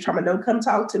serious trauma, don't come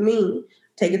talk to me.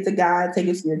 Take it to God, take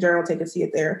it to your journal, take it to your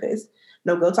therapist.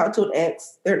 No, go talk to an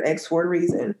ex. They're an ex for a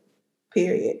reason,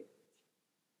 period.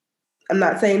 I'm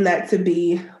not saying that to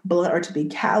be blunt or to be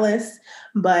callous,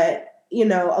 but,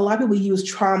 a lot of people use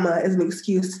trauma as an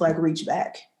excuse to like reach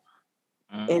back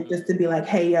and just to be like,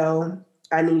 hey, yo,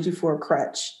 I need you for a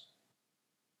crutch.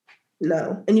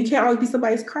 No. And you can't always be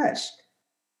somebody's crutch.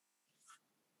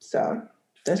 So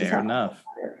that's fair enough.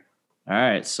 All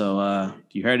right. So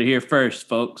you heard it here first,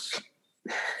 folks.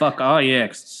 Fuck all your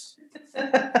exes.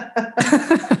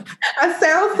 I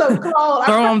sound so cold.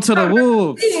 Throw them to the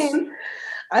wolves.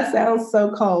 I sound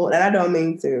so cold, and I don't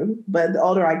mean to. But the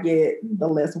older I get, the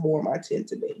less warm I tend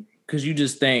to be. Because you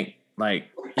just think, like,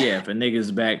 yeah, if a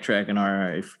nigga's backtracking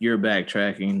or if you're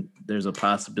backtracking, there's a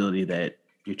possibility that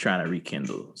you're trying to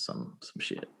rekindle some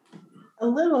shit. A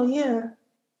little, yeah.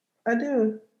 I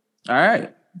do. All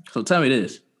right. So tell me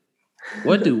this.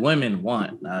 What do women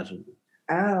want, Naja?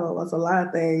 Oh, that's a lot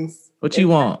of things. What you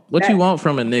want? What you want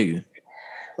from a nigga?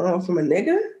 From a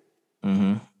nigga?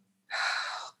 Mm-hmm.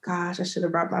 Gosh, I should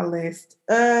have brought my list.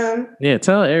 Yeah,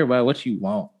 tell everybody what you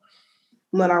want.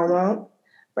 What I want.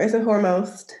 First and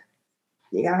foremost,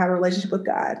 you gotta have a relationship with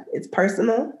God. It's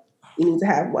personal. You need to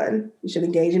have one. You should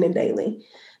engage in it daily.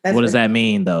 What does that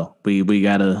mean, though? We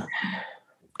gotta,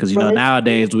 because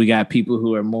nowadays we got people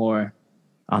who are more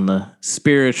on the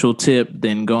spiritual tip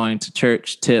than going to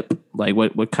church tip. Like,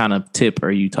 what kind of tip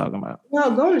are you talking about?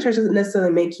 Well, going to church doesn't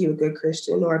necessarily make you a good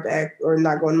Christian or bad, or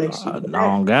not going to make you.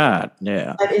 Oh God,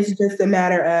 yeah. But it's just a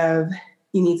matter of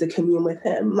you need to commune with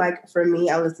Him. Like for me,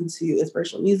 I listen to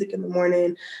inspirational music in the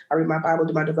morning. I read my Bible,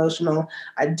 do my devotional.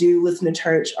 I do listen to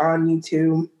church on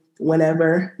YouTube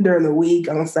whenever during the week,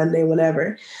 on Sunday,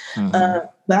 whatever. Mm-hmm.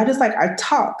 But I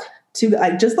talk to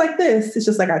just like this. It's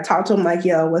just like I talk to him like,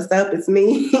 yo, what's up? It's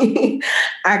me.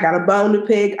 I got a bone to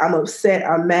pick. I'm upset.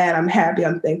 I'm mad. I'm happy.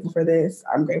 I'm thankful for this.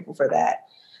 I'm grateful for that.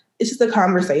 It's just a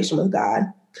conversation with God.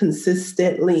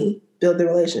 Consistently build the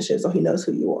relationship so He knows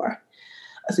who you are.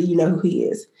 So you know who He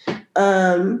is.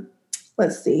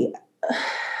 Let's see.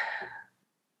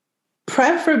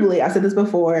 Preferably, I said this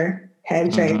before,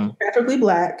 handshake, preferably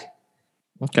Black.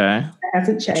 Okay. That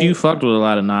hasn't changed. You fucked with a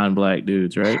lot of non-Black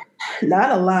dudes, right?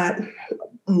 Not a lot.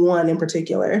 One in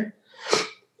particular.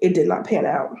 It did not pan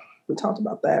out. We talked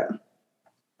about that.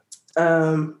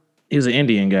 He was an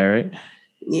Indian guy, right?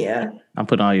 Yeah. I'm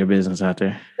putting all your business out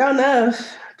there. Don't know.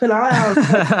 Putting all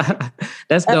out.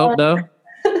 That's dope, though.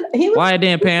 Why it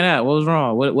didn't pan out? What was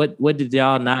wrong? What did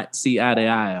y'all not see eye to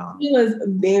eye on? He was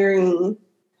very,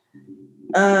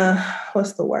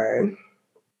 what's the word?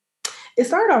 It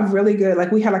started off really good.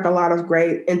 Like we had like a lot of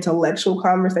great intellectual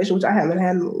conversation, which I haven't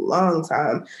had in a long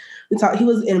time. He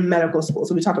was in medical school.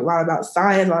 So we talked a lot about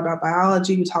science, a lot about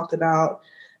biology. We talked about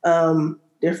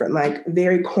different like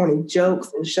very corny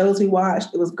jokes and shows we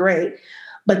watched. It was great.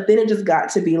 But then it just got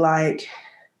to be like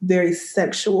very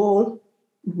sexual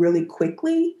really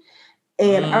quickly.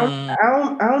 And I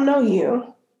don't know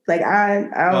you. Like I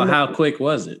don't know. How quick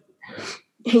was it?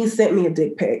 He sent me a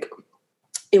dick pic.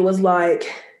 It was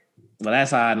like, well,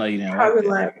 that's how I know you didn't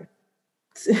like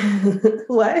it.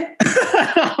 What?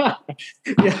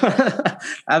 Yeah,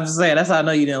 I'm just saying that's how I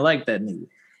know you didn't like that nigga.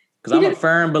 Because I'm a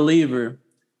firm believer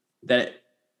that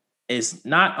it's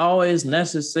not always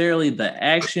necessarily the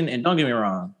action. And don't get me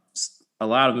wrong, a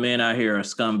lot of men out here are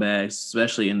scumbags,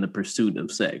 especially in the pursuit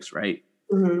of sex, right?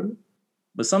 Mm-hmm.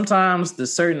 But sometimes the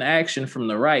certain action from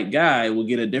the right guy will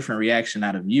get a different reaction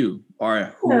out of you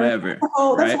or whoever,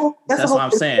 right? That's what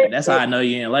I'm saying. That's how I know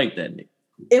you didn't like that nigga.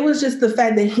 It was just the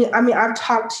fact that I've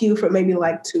talked to you for maybe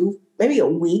like maybe a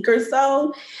week or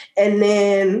so. And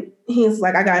then he's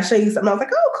like, I got to show you something. I was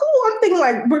like, oh, cool. I'm thinking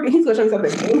like, he's going to show me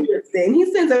something interesting.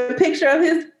 He sends a picture of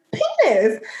his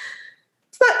penis.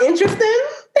 It's not interesting.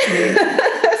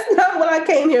 That's not what I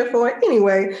came here for.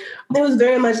 Anyway, it was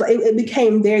very much like, it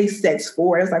became very sex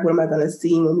forward. It's like, what am I going to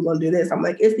see when we're going to do this? I'm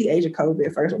like, it's the age of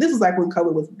COVID first. This was like when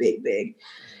COVID was big.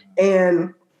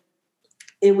 And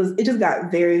it just got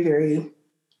very, very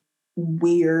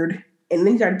weird. And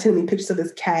then he started telling me pictures of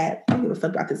his cat. I don't give a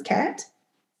fuck about this cat.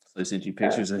 So he sent you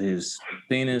pictures of his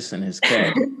penis and his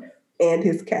cat. And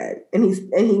his cat. And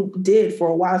he did for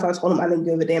a while. So I told him I didn't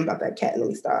give a damn about that cat, and then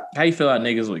he stopped. How you feel about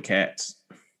niggas with cats?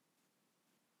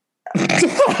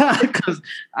 Because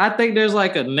I think there's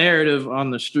like a narrative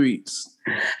on the streets.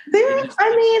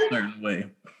 Certain way.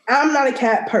 I'm not a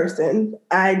cat person.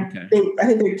 I think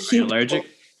they're cute. Are you allergic?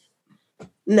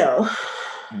 No,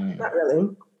 not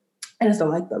really. I just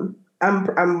don't like them.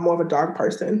 I'm more of a dog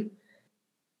person.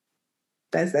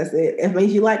 That's it.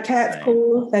 If you like cats,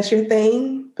 cool. That's your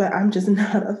thing. But I'm just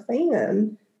not a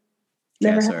fan.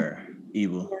 Cats are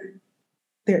evil.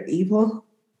 They're evil?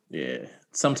 Yeah,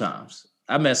 sometimes.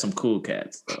 I met some cool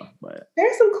cats, though. But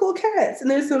there's some cool cats.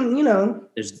 And there's some,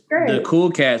 the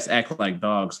cool cats act like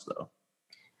dogs, though.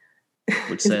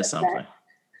 Which says something.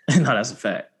 No, that's a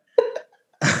fact.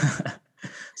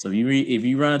 So if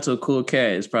you run into a cool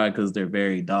cat, it's probably because they're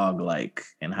very dog-like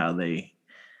and how they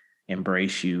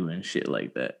embrace you and shit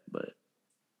like that. But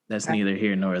that's neither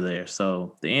here nor there.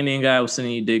 So the Indian guy was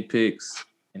sending you dick pics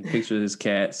and pictures of his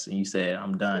cats, and you said,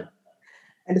 "I'm done."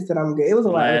 I just said I'm good. It was a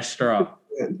lot. Last straw.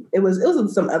 It was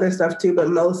some other stuff too, but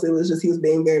mostly it was just he was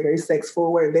being very, very sex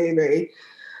forward, very, very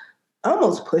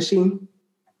almost pushy.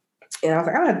 And I was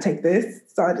like, I don't have to take this,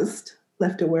 so I just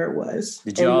left it where it was.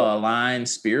 Did y'all align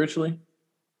spiritually?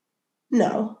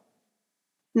 No.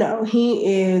 He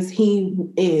is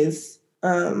Hindu.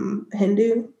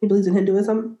 He believes in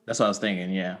Hinduism. That's what I was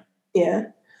thinking. Yeah.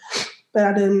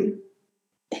 But it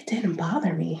didn't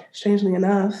bother me. Strangely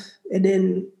enough, it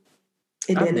didn't.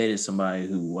 I dated somebody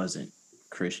who wasn't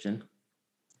Christian,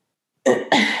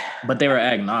 but they were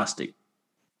agnostic.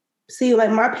 See,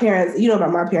 like my parents, you know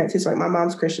about my parents, it's like my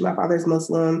mom's Christian, my father's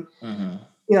Muslim. Mm-hmm.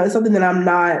 It's something that I'm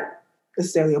not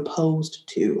necessarily opposed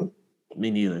to. Me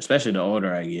neither, especially the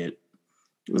older I get.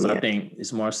 Because I think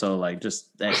it's more so like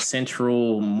just that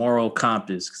central moral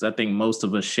compass. Because I think most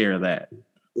of us share that.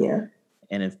 Yeah.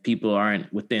 And if people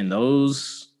aren't within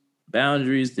those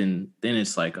boundaries, then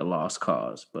it's like a lost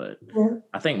cause. But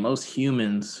I think most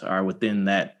humans are within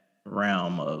that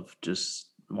realm of just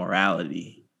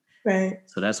morality. Right.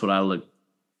 So that's what I look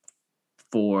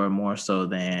for more so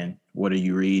than what are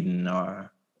you reading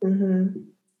or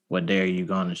what day are you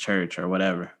going to church or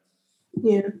whatever.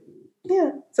 Yeah.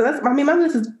 Yeah. So that's, I mean, my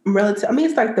list is relative. I mean,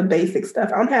 it's like the basic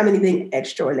stuff. I don't have anything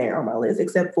extraordinary on my list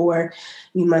except for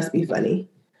you must be funny.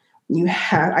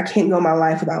 I can't go my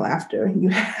life without laughter. You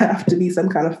have to be some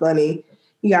kind of funny.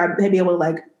 You got to be able to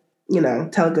like,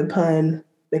 tell a good pun,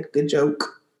 make a good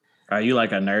joke. Are you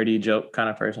like a nerdy joke kind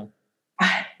of person?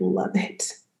 I love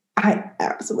it. I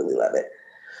absolutely love it.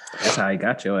 That's how he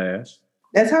got your ass.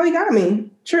 That's how he got me.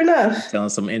 True enough. Telling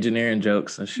some engineering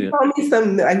jokes and shit. He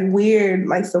told me some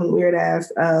weird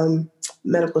ass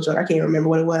medical joke. I can't remember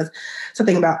what it was.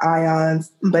 Something about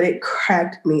ions, but it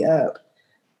cracked me up.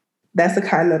 That's the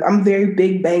kind of, I'm very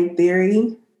Big Bang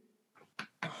Theory.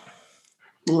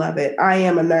 Love it. I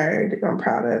am a nerd. I'm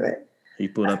proud of it. He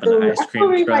put up an ice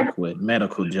cream truck with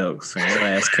medical jokes and your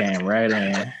ass came right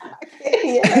in.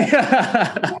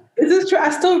 Yeah. This is true. I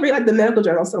still read like the medical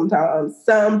journal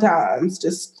sometimes.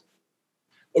 Just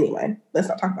anyway, let's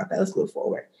not talk about that. Let's move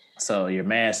forward. So your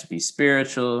man has to be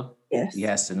spiritual. Yes. He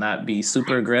has to not be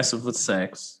super aggressive with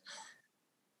sex.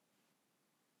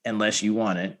 Unless you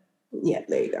want it. Yeah,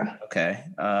 there you go. Okay.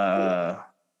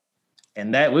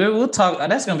 And that we'll talk.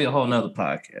 That's gonna be a whole nother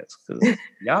podcast because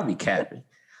y'all be capping.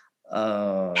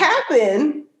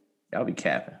 Capping? Y'all be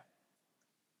capping.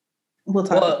 We'll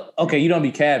talk. Well, okay, you don't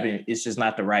be capping. It's just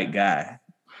not the right guy.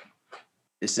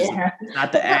 It's just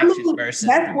not the actions versus.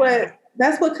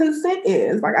 That's what consent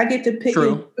is. Like I get to pick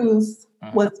and choose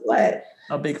what's what.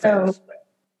 A big fan.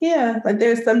 Yeah, like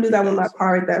there's some dudes I will not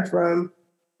tolerate that from.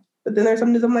 But then there's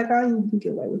some dudes I'm like, oh, you can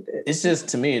get away with it. It's just,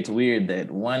 to me, it's weird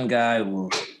that one guy will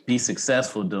be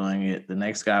successful doing it. The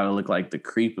next guy will look like the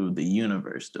creep of the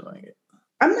universe doing it.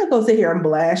 I'm not going to sit here and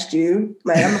blast you.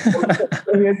 Like, I'm not going to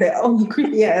sit here and say, oh, you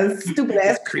creepy ass, stupid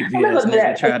ass. Creepy ass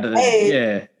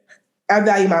nigga I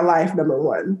value my life, number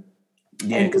one.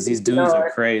 Yeah, because these dudes are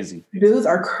crazy. Dudes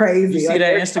are crazy. You see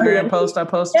that Instagram post I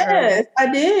posted? Yes,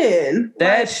 I did.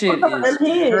 That shit is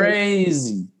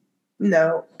crazy.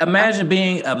 No. Imagine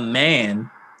being a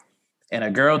man and a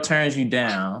girl turns you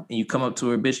down and you come up to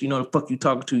her, bitch, you know the fuck you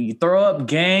talking to. You throw up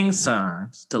gang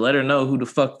signs to let her know who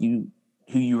you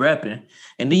repping.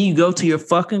 And then you go to your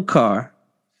fucking car,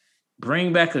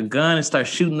 bring back a gun and start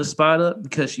shooting the spot up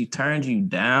because she turned you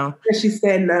down. And she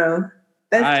said no.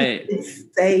 I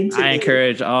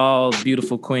encourage all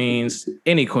beautiful queens,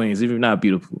 any queens, even if not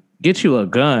beautiful, get you a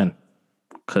gun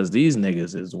because these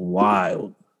niggas is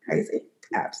wild. Crazy.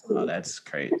 Absolutely. Oh, that's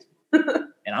crazy.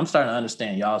 And I'm starting to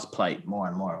understand y'all's plight more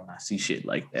and more when I see shit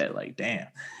like that. Like, damn,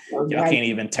 y'all can't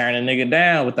even turn a nigga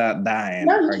down without dying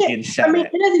or getting shot. I mean,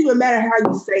 it doesn't even matter how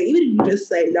you say it. Even if you just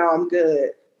say, no, I'm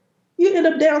good. You end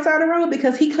up downside the road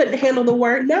because he couldn't handle the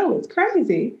word no. It's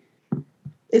crazy.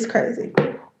 It's crazy.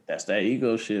 That's that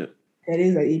ego shit. That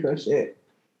is that ego shit.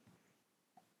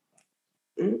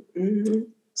 Mm-hmm.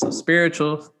 So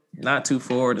spiritual, not too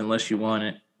forward unless you want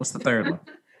it. What's the third one?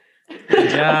 Good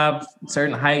job,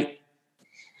 certain height.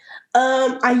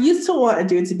 I used to want a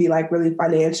dude to be like really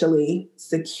financially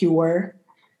secure.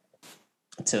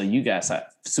 Until you guys are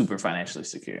super financially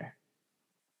secure.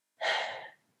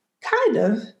 Kind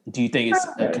of. Do you think it's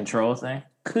a control thing?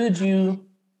 Could you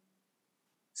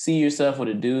see yourself with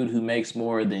a dude who makes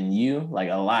more than you, like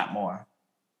a lot more?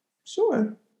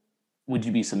 Sure. Would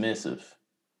you be submissive?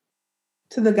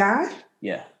 To the guy?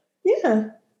 Yeah.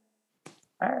 Yeah.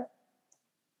 All right.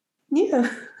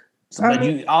 Yeah. So, but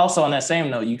you also, on that same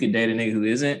note, you could date a nigga who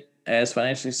isn't as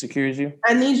financially secure as you.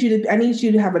 I need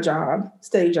you to have a job,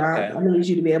 steady job. Okay. I need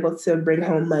you to be able to bring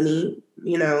home money.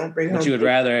 But you would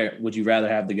rather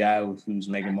have the guy who's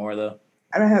making more though?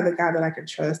 I don't have the guy that I can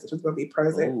trust that's going to be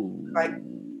present. Ooh. Like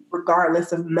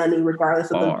regardless of money,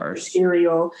 regardless of the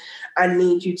material, I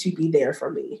need you to be there for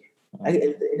me. Like,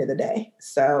 at the end of the day.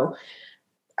 So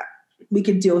we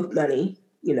can deal with money.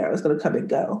 It's going to come and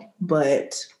go,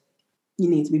 but you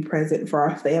need to be present for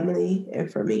our family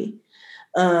and for me.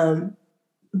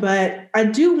 But I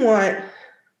do want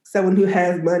someone who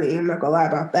has money. I'm not going to lie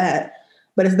about that.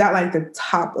 But it's not like the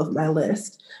top of my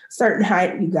list. Certain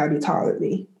height, you got to be taller than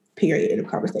me, period, in a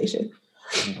conversation.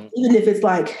 Mm-hmm. Even if it's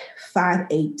like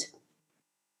 5'8".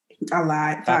 I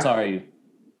lied. How tall are you?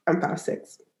 I'm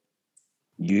 5'6".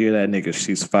 You hear that nigga?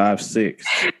 She's 5'6".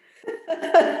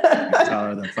 Taller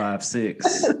taller than 5'6".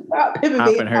 Stop pimping Hop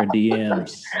me in her out.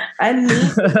 DMs. I need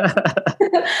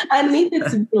I need it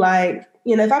to be like,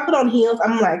 if I put on heels,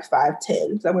 I'm like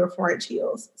 5'10", so I wear 4-inch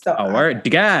heels. So Oh, word.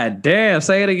 God damn.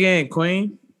 Say it again,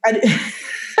 Queen.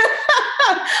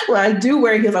 When I do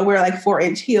wear heels, I wear like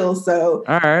 4-inch heels. So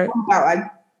All right. I'm about like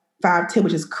 5'10",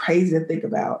 which is crazy to think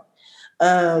about.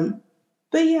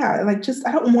 But yeah, like just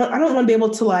I don't want to be able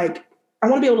to like, I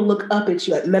want to be able to look up at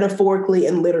you, like metaphorically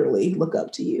and literally look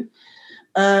up to you.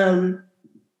 Oh,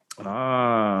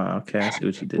 okay. I see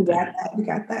what you did there. We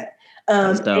got that.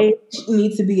 Age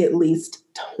needs to be at least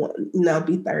 20,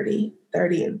 be 30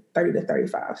 and 30 to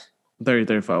 35. 30,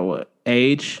 35, what?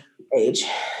 Age? Age.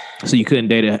 So you couldn't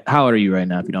date it. How old are you right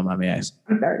now, if you don't mind me asking?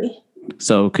 I'm 30.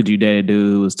 So could you date a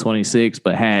dude who was 26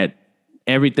 but had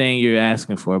everything you're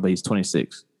asking for, but he's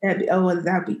 26? That'd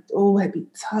be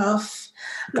tough.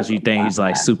 Because you think he's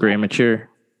like super immature?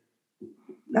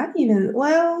 Not even,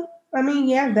 well, I mean,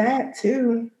 yeah, that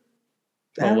too.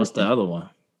 Well, what's the other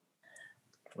one?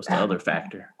 What's the other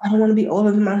factor? I don't want to be older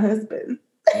than my husband.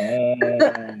 I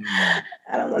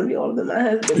don't want to be older than my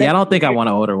husband. Yeah, I don't think I want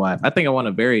an older wife. I think I want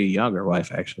a very younger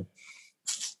wife, actually.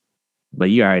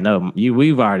 But you already know,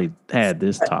 we've already had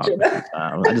this talk.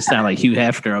 I just sound like Hugh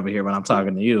Hefner over here when I'm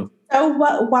talking to you. So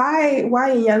why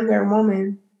a younger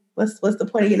woman? What's the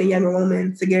point of getting a younger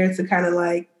woman to get her to kind of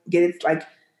like get it, like,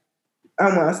 I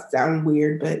don't want to sound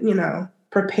weird, but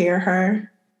prepare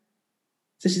her.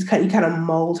 So you kind of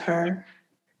mold her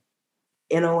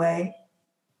in a way.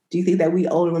 Do you think that we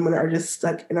older women are just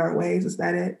stuck in our ways? Is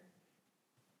that it?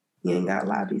 You ain't got a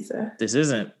lobby, sir. This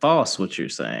isn't false, what you're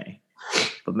saying.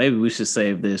 But maybe we should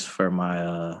save this for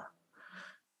my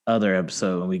other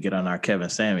episode when we get on our Kevin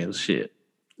Samuels shit.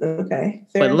 Okay.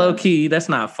 But low key, that's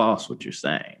not false what you're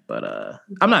saying. But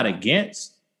I'm not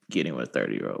against getting with a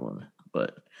 30-year-old woman.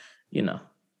 But,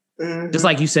 just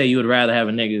like you say you would rather have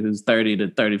a nigga who's 30 to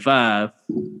 35,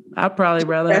 I'd probably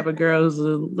rather have a girl who's a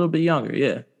little bit younger.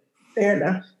 Yeah. Fair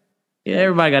enough. Yeah,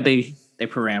 everybody got their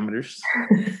parameters.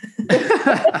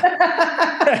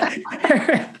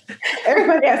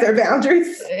 Everybody has their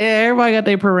boundaries. Yeah, everybody got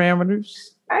their parameters.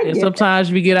 And sometimes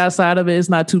if you get outside of it, it's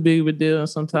not too big of a deal. And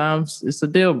sometimes it's a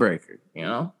deal breaker,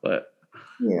 But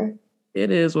yeah,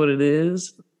 it is what it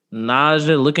is.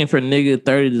 Naja looking for nigga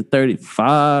 30 to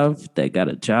 35 that got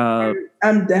a job.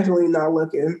 I'm definitely not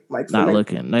looking. Not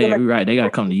looking. No, you're right. They got to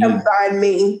come to you. Come find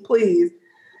me, please.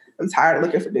 I'm tired of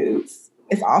looking for dudes.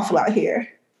 It's awful out here.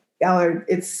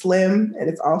 It's slim and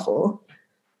it's awful.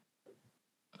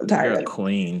 I'm tired. You're a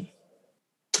queen.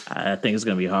 I think it's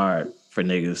going to be hard for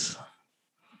niggas.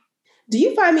 Do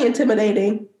you find me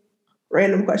intimidating?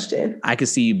 Random question. I could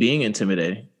see you being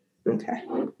intimidating. Okay.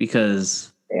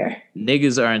 Because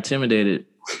niggas are intimidated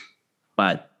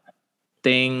by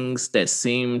things that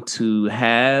seem to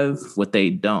have what they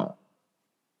don't.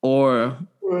 Or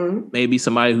maybe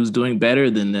somebody who's doing better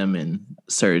than them in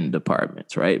certain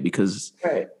departments, right? Because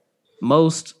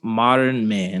most modern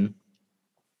men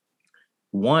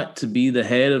want to be the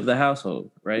head of the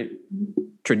household, right?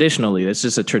 Traditionally, it's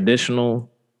just a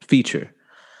traditional feature.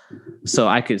 So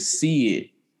I could see it,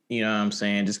 you know what I'm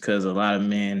saying? Just because a lot of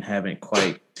men haven't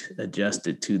quite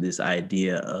adjusted to this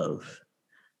idea of,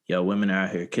 women are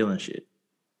out here killing shit.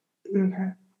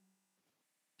 Okay.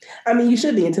 I mean, you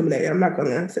should be intimidated. I'm not going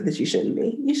to say that you shouldn't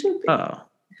be. You should be. Oh, all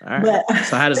right. But,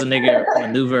 so how does a nigga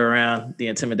maneuver around the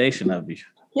intimidation of you?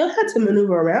 You'll have to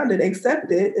maneuver around it,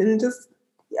 accept it, and just,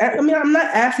 I'm not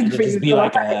asking for you to be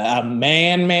like a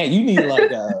man. You need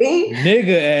like a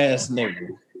nigga ass nigga.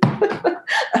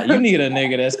 You need a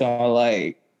nigga that's gonna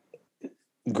like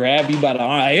grab you by the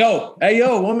arm. Hey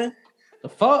yo, woman. The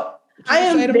fuck? I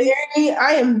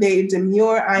am very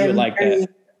demure.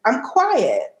 I'm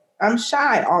quiet. I'm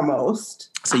shy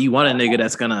almost. So you want a nigga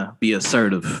that's gonna be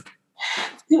assertive?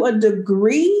 To a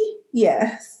degree,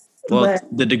 yes. Well,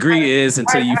 the degree is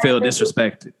until you feel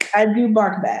disrespected. I do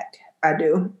bark back. I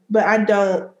do. But I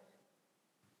don't.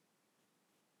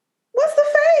 What's the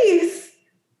face?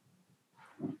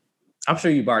 I'm sure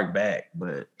you bark back,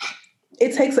 but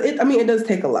it does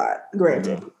take a lot,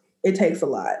 granted. Mm-hmm. It takes a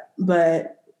lot.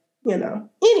 But,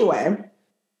 Anyway,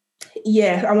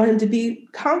 yes, I want him to be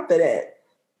confident.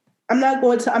 I'm not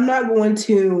going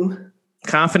to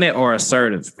confident or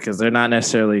assertive, because they're not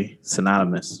necessarily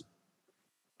synonymous.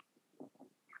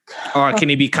 Or can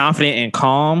he be confident and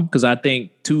calm? Because I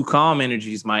think two calm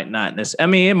energies might not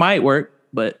necessarily. It might work,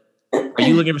 but are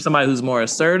you looking for somebody who's more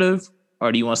assertive,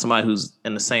 or do you want somebody who's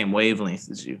in the same wavelength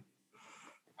as you?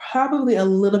 Probably a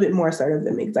little bit more assertive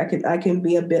than me, because I can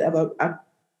be a bit of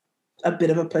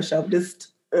a push up.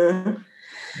 Just I'm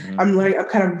learning. I'm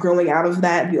kind of growing out of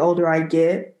that the older I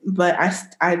get, but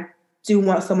do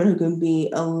want someone who can be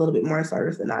a little bit more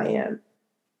assertive than I am.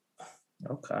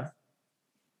 Okay.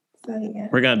 So, yeah.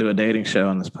 We're gonna do a dating show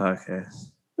on this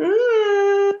podcast.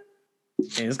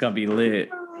 And it's gonna be lit.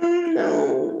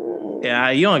 No.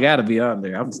 Yeah, you don't gotta be on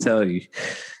there. I'm just telling you,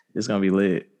 it's gonna be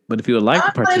lit. But if you would like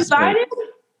to participate,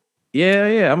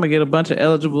 yeah, I'm gonna get a bunch of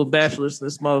eligible bachelors in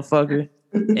this motherfucker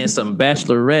and some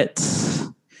bachelorettes,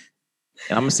 and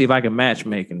I'm gonna see if I can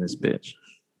matchmake in this bitch.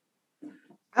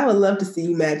 I would love to see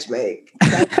you matchmake.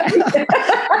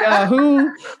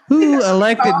 Yo, who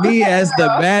elected me as the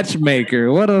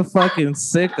matchmaker? What a fucking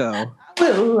sicko!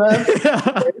 I would love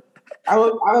to. I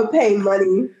would pay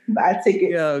money, buy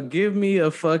tickets. Yo, give me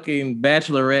a fucking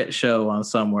bachelorette show on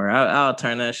somewhere. I'll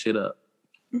turn that shit up.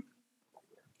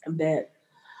 I bet.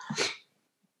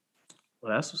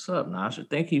 Well, that's what's up, Nasha.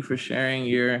 Thank you for sharing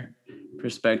your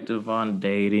perspective on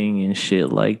dating and shit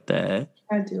like that.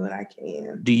 I do what I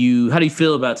can. How do you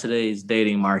feel about today's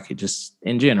dating market just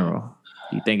in general?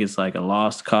 Do you think it's like a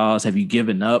lost cause? Have you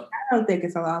given up? I don't think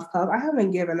it's a lost cause. I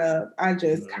haven't given up. I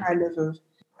just kind of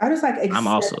I just like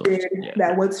accepted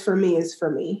that what's for me is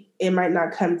for me. It might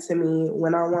not come to me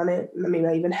when I want it, maybe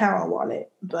not even how I want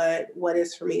it, but what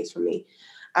is for me is for me.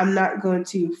 I'm not going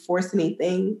to force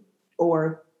anything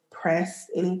or press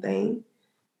anything.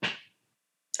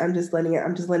 I'm just letting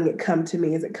it come to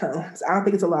me as it comes. I don't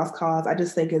think it's a lost cause. I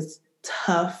just think it's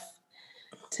tough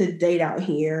to date out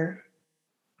here.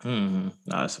 Mm-hmm. No,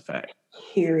 that's a fact.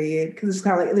 Period. Because it's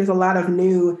kind of like there's a lot of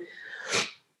new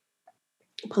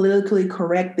politically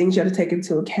correct things you have to take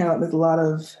into account. There's a lot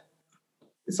of.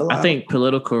 I think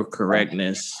political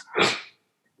correctness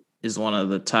is one of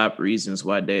the top reasons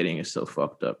why dating is so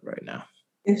fucked up right now.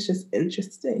 It's just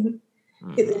interesting.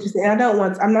 It's interesting.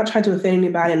 I'm not trying to offend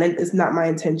anybody, and it's not my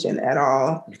intention at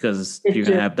all. Because you're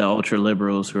going to have the ultra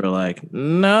liberals who are like,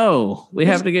 no, we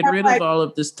have to get rid of all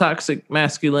of this toxic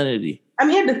masculinity. I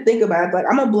mean, you have to think about it. Like,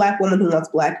 I'm a Black woman who wants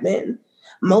Black men.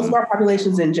 Most of our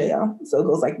population's in jail. So it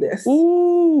goes like this.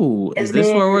 Ooh, is this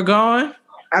where we're going?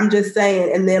 I'm just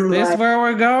saying. And then this where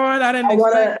we're going? I didn't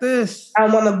expect this. I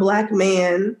want a Black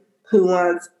man who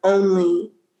wants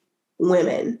only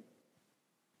women.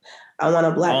 I want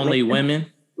a Black only man. Women?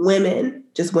 Women.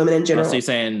 Just women in general. So you're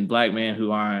saying Black men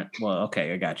who aren't, well,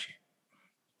 okay, I got you.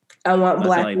 I want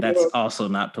Black men. That's also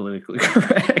not politically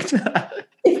correct.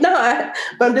 It's not,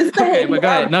 but I'm just saying. Okay, but go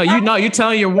ahead. No, you're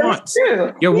telling your wants.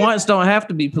 True. Your wants don't have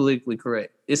to be politically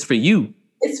correct. It's for you.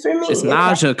 It's for me. It's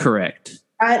Naja correct.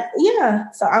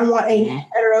 So I want a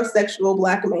heterosexual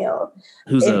Black male.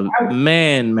 Who's a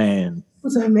man.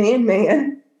 Who's a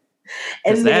man.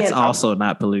 And that's also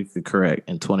not politically correct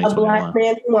in 2021. A Black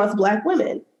man who wants Black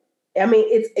women. I mean,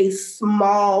 it's a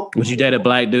small. Would you date a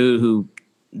Black dude who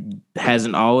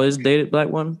hasn't always dated Black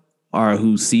women, or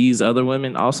who sees other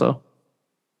women also?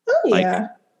 Oh yeah.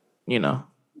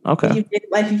 Okay. You've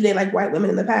dated like white women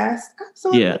in the past.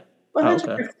 Absolutely. Yeah. 100%.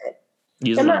 Okay.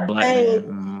 You just want a Black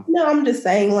man. No, I'm just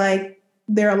saying like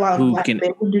there are a lot of Black men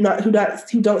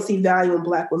who don't see value in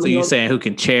Black women. So you're saying who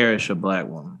can cherish a Black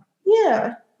woman?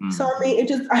 Yeah. So I mean, it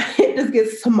just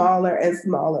gets smaller and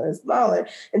smaller and smaller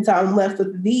until I'm left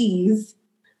with these,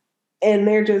 and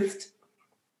they're just,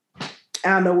 I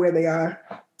don't know where they are,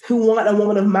 who want a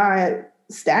woman of my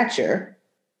stature,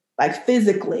 like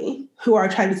physically, who are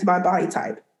attracted to my body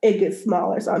type. It gets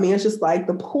smaller. So I mean, it's just like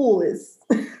the pool is,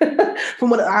 from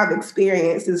what I've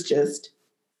experienced, it's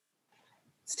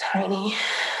tiny.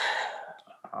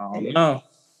 Oh no! All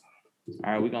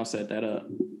right, we're gonna set that up.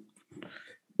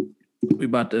 We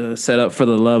about to set up for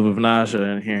the love of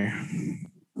Naja in here.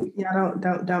 Yeah,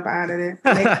 don't buy into it.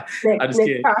 Next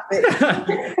topic.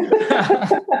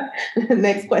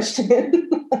 Next question.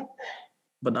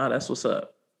 But no, that's what's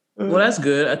up. Well, that's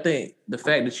good. I think the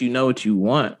fact that you know what you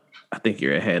want, I think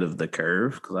you're ahead of the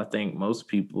curve, because I think most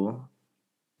people,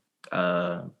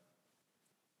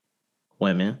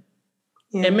 women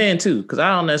and men too, because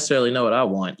I don't necessarily know what I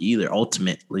want either.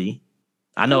 Ultimately,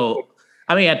 I know.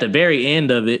 I mean, at the very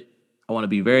end of it, I want to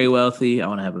be very wealthy. I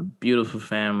want to have a beautiful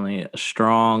family, a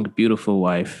strong, beautiful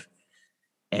wife,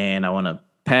 and I want to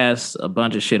pass a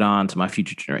bunch of shit on to my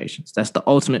future generations. That's the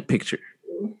ultimate picture.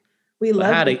 We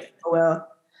love it. Well,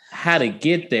 how to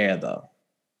get there, though?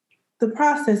 The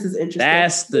process is interesting.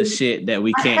 That's the shit that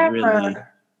we can't really.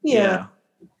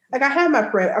 Like I have my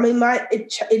I mean,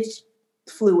 it's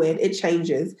fluid. It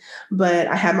changes, but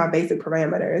I have my basic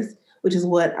parameters, which is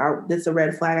that's a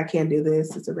red flag. I can't do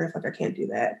this. It's a red flag. I can't do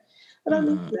that. But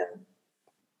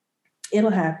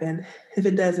it'll happen. If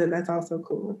it doesn't, that's also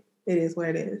cool. It is what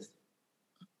it is.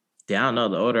 Yeah, I don't know.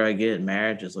 The older I get,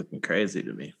 marriage is looking crazy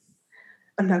to me.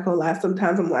 I'm not gonna lie.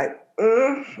 Sometimes I'm like,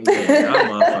 mm. Yeah,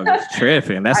 y'all motherfuckers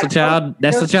tripping. That's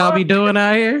what y'all be doing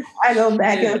out here. I go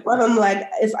back and forth. I'm like,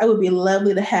 it would be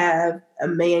lovely to have a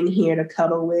man here to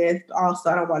cuddle with. Also,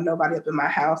 I don't want nobody up in my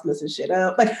house messing shit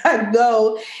up. Like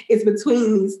it's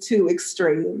between these two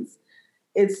extremes.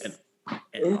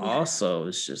 And also,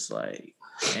 it's just like,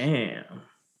 damn,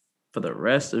 for the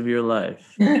rest of your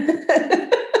life. I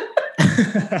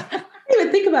didn't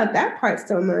even think about that part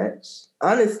so much.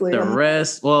 Honestly, the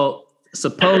rest. Well,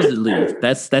 supposedly,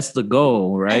 that's the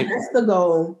goal, right? That's the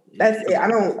goal. That's it. I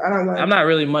don't want. I'm not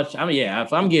really much.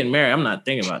 If I'm getting married, I'm not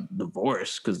thinking about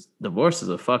divorce because divorce is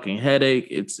a fucking headache.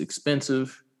 It's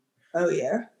expensive. Oh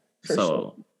yeah.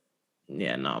 So,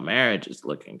 yeah, no, marriage is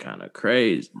looking kind of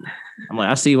crazy. I'm like,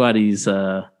 I see why these.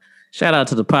 Shout out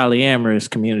to the polyamorous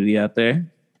community out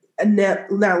there.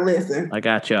 Now listen. I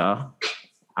got y'all.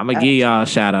 I'm gonna give y'all a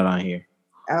shout out on here.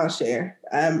 I'll share.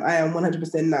 I am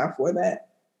 100% not for that.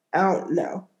 I don't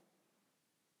know.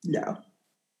 No.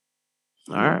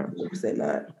 All right. 100%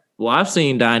 not. Well, I've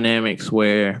seen dynamics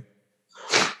where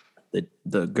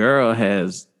the girl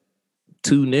has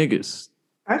two niggas.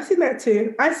 I've seen that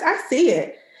too. I see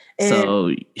it. And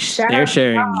so they're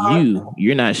sharing you.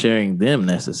 You're not sharing them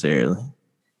necessarily.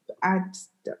 I just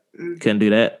couldn't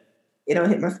do that. It don't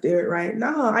hit my spirit right.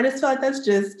 No, I just feel like that's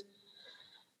just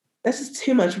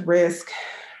too much risk.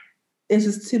 It's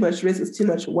just too much risk. It's too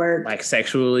much work. Like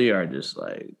sexually or just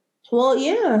like. Well,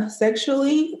 yeah,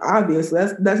 sexually, obviously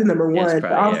that's number one.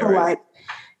 But also like,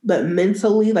 but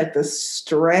mentally, like the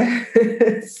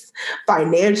stress,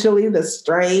 financially, the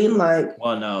strain, like.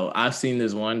 Well, no, I've seen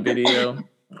this one video.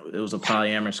 It was a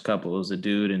polyamorous couple. It was a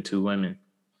dude and two women.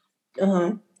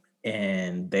 Uh-huh.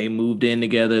 And they moved in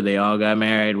together. They all got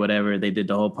married, whatever. They did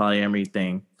the whole polyamory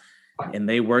thing. And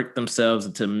they worked themselves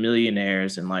into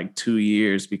millionaires in like 2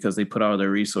 years because they put all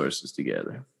their resources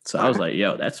together. So I was like,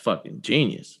 yo, that's fucking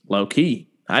genius. Low key.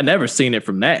 I never seen it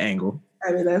from that angle.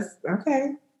 I mean, that's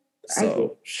okay.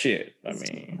 So shit. I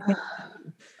mean,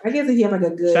 I guess if you have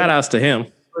like a good shout outs to him.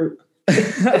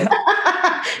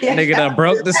 Nigga done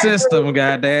broke the system,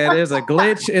 goddamn. There's a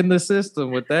glitch in the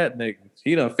system with that nigga.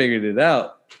 He done figured it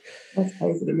out. That's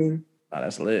crazy to me. Oh,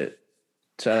 that's lit.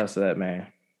 Shout outs to that man.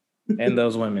 And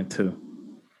those women too.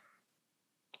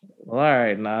 Well, all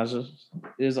right, Naja.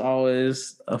 It's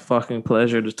always a fucking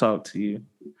pleasure to talk to you.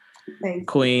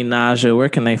 Thanks. Queen Naja, where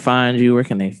can they find you? Where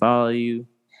can they follow you?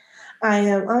 I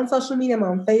am on social media. I'm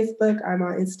on Facebook. I'm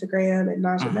on Instagram at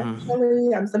Naja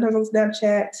Naturally. I'm sometimes on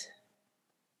Snapchat.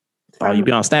 Oh, you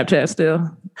be on Snapchat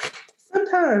still?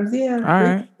 Sometimes, yeah. All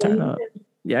right, turn up.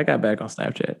 Yeah, I got back on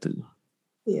Snapchat too.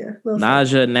 Yeah.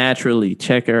 Naja Naturally.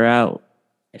 Check her out.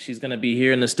 And she's going to be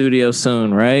here in the studio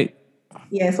soon, right?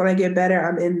 Yes, when I get better,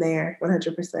 I'm in there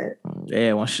 100%.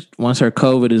 Yeah, once her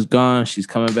COVID is gone, she's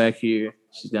coming back here.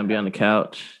 She's going to be on the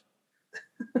couch.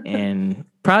 And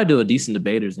probably do a decent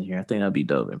debaters in here. I think that'd be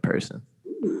dope in person.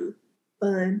 Ooh,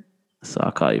 fun. So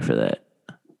I'll call you for that.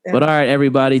 Yeah. But all right,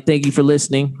 everybody, thank you for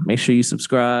listening. Make sure you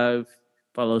subscribe.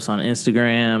 Follow us on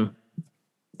Instagram.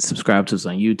 Subscribe to us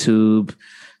on YouTube.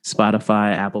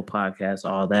 Spotify, Apple Podcasts,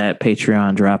 all that.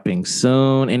 Patreon dropping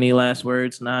soon. Any last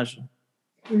words, Naja?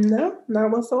 No,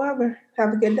 not whatsoever.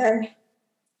 Have a good day.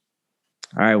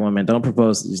 All right, women, don't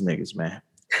propose to these niggas, man.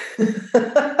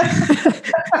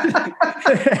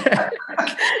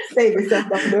 Save yourself.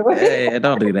 Hey,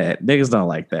 don't do that. Niggas don't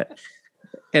like that.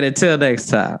 And until next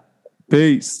time,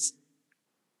 peace.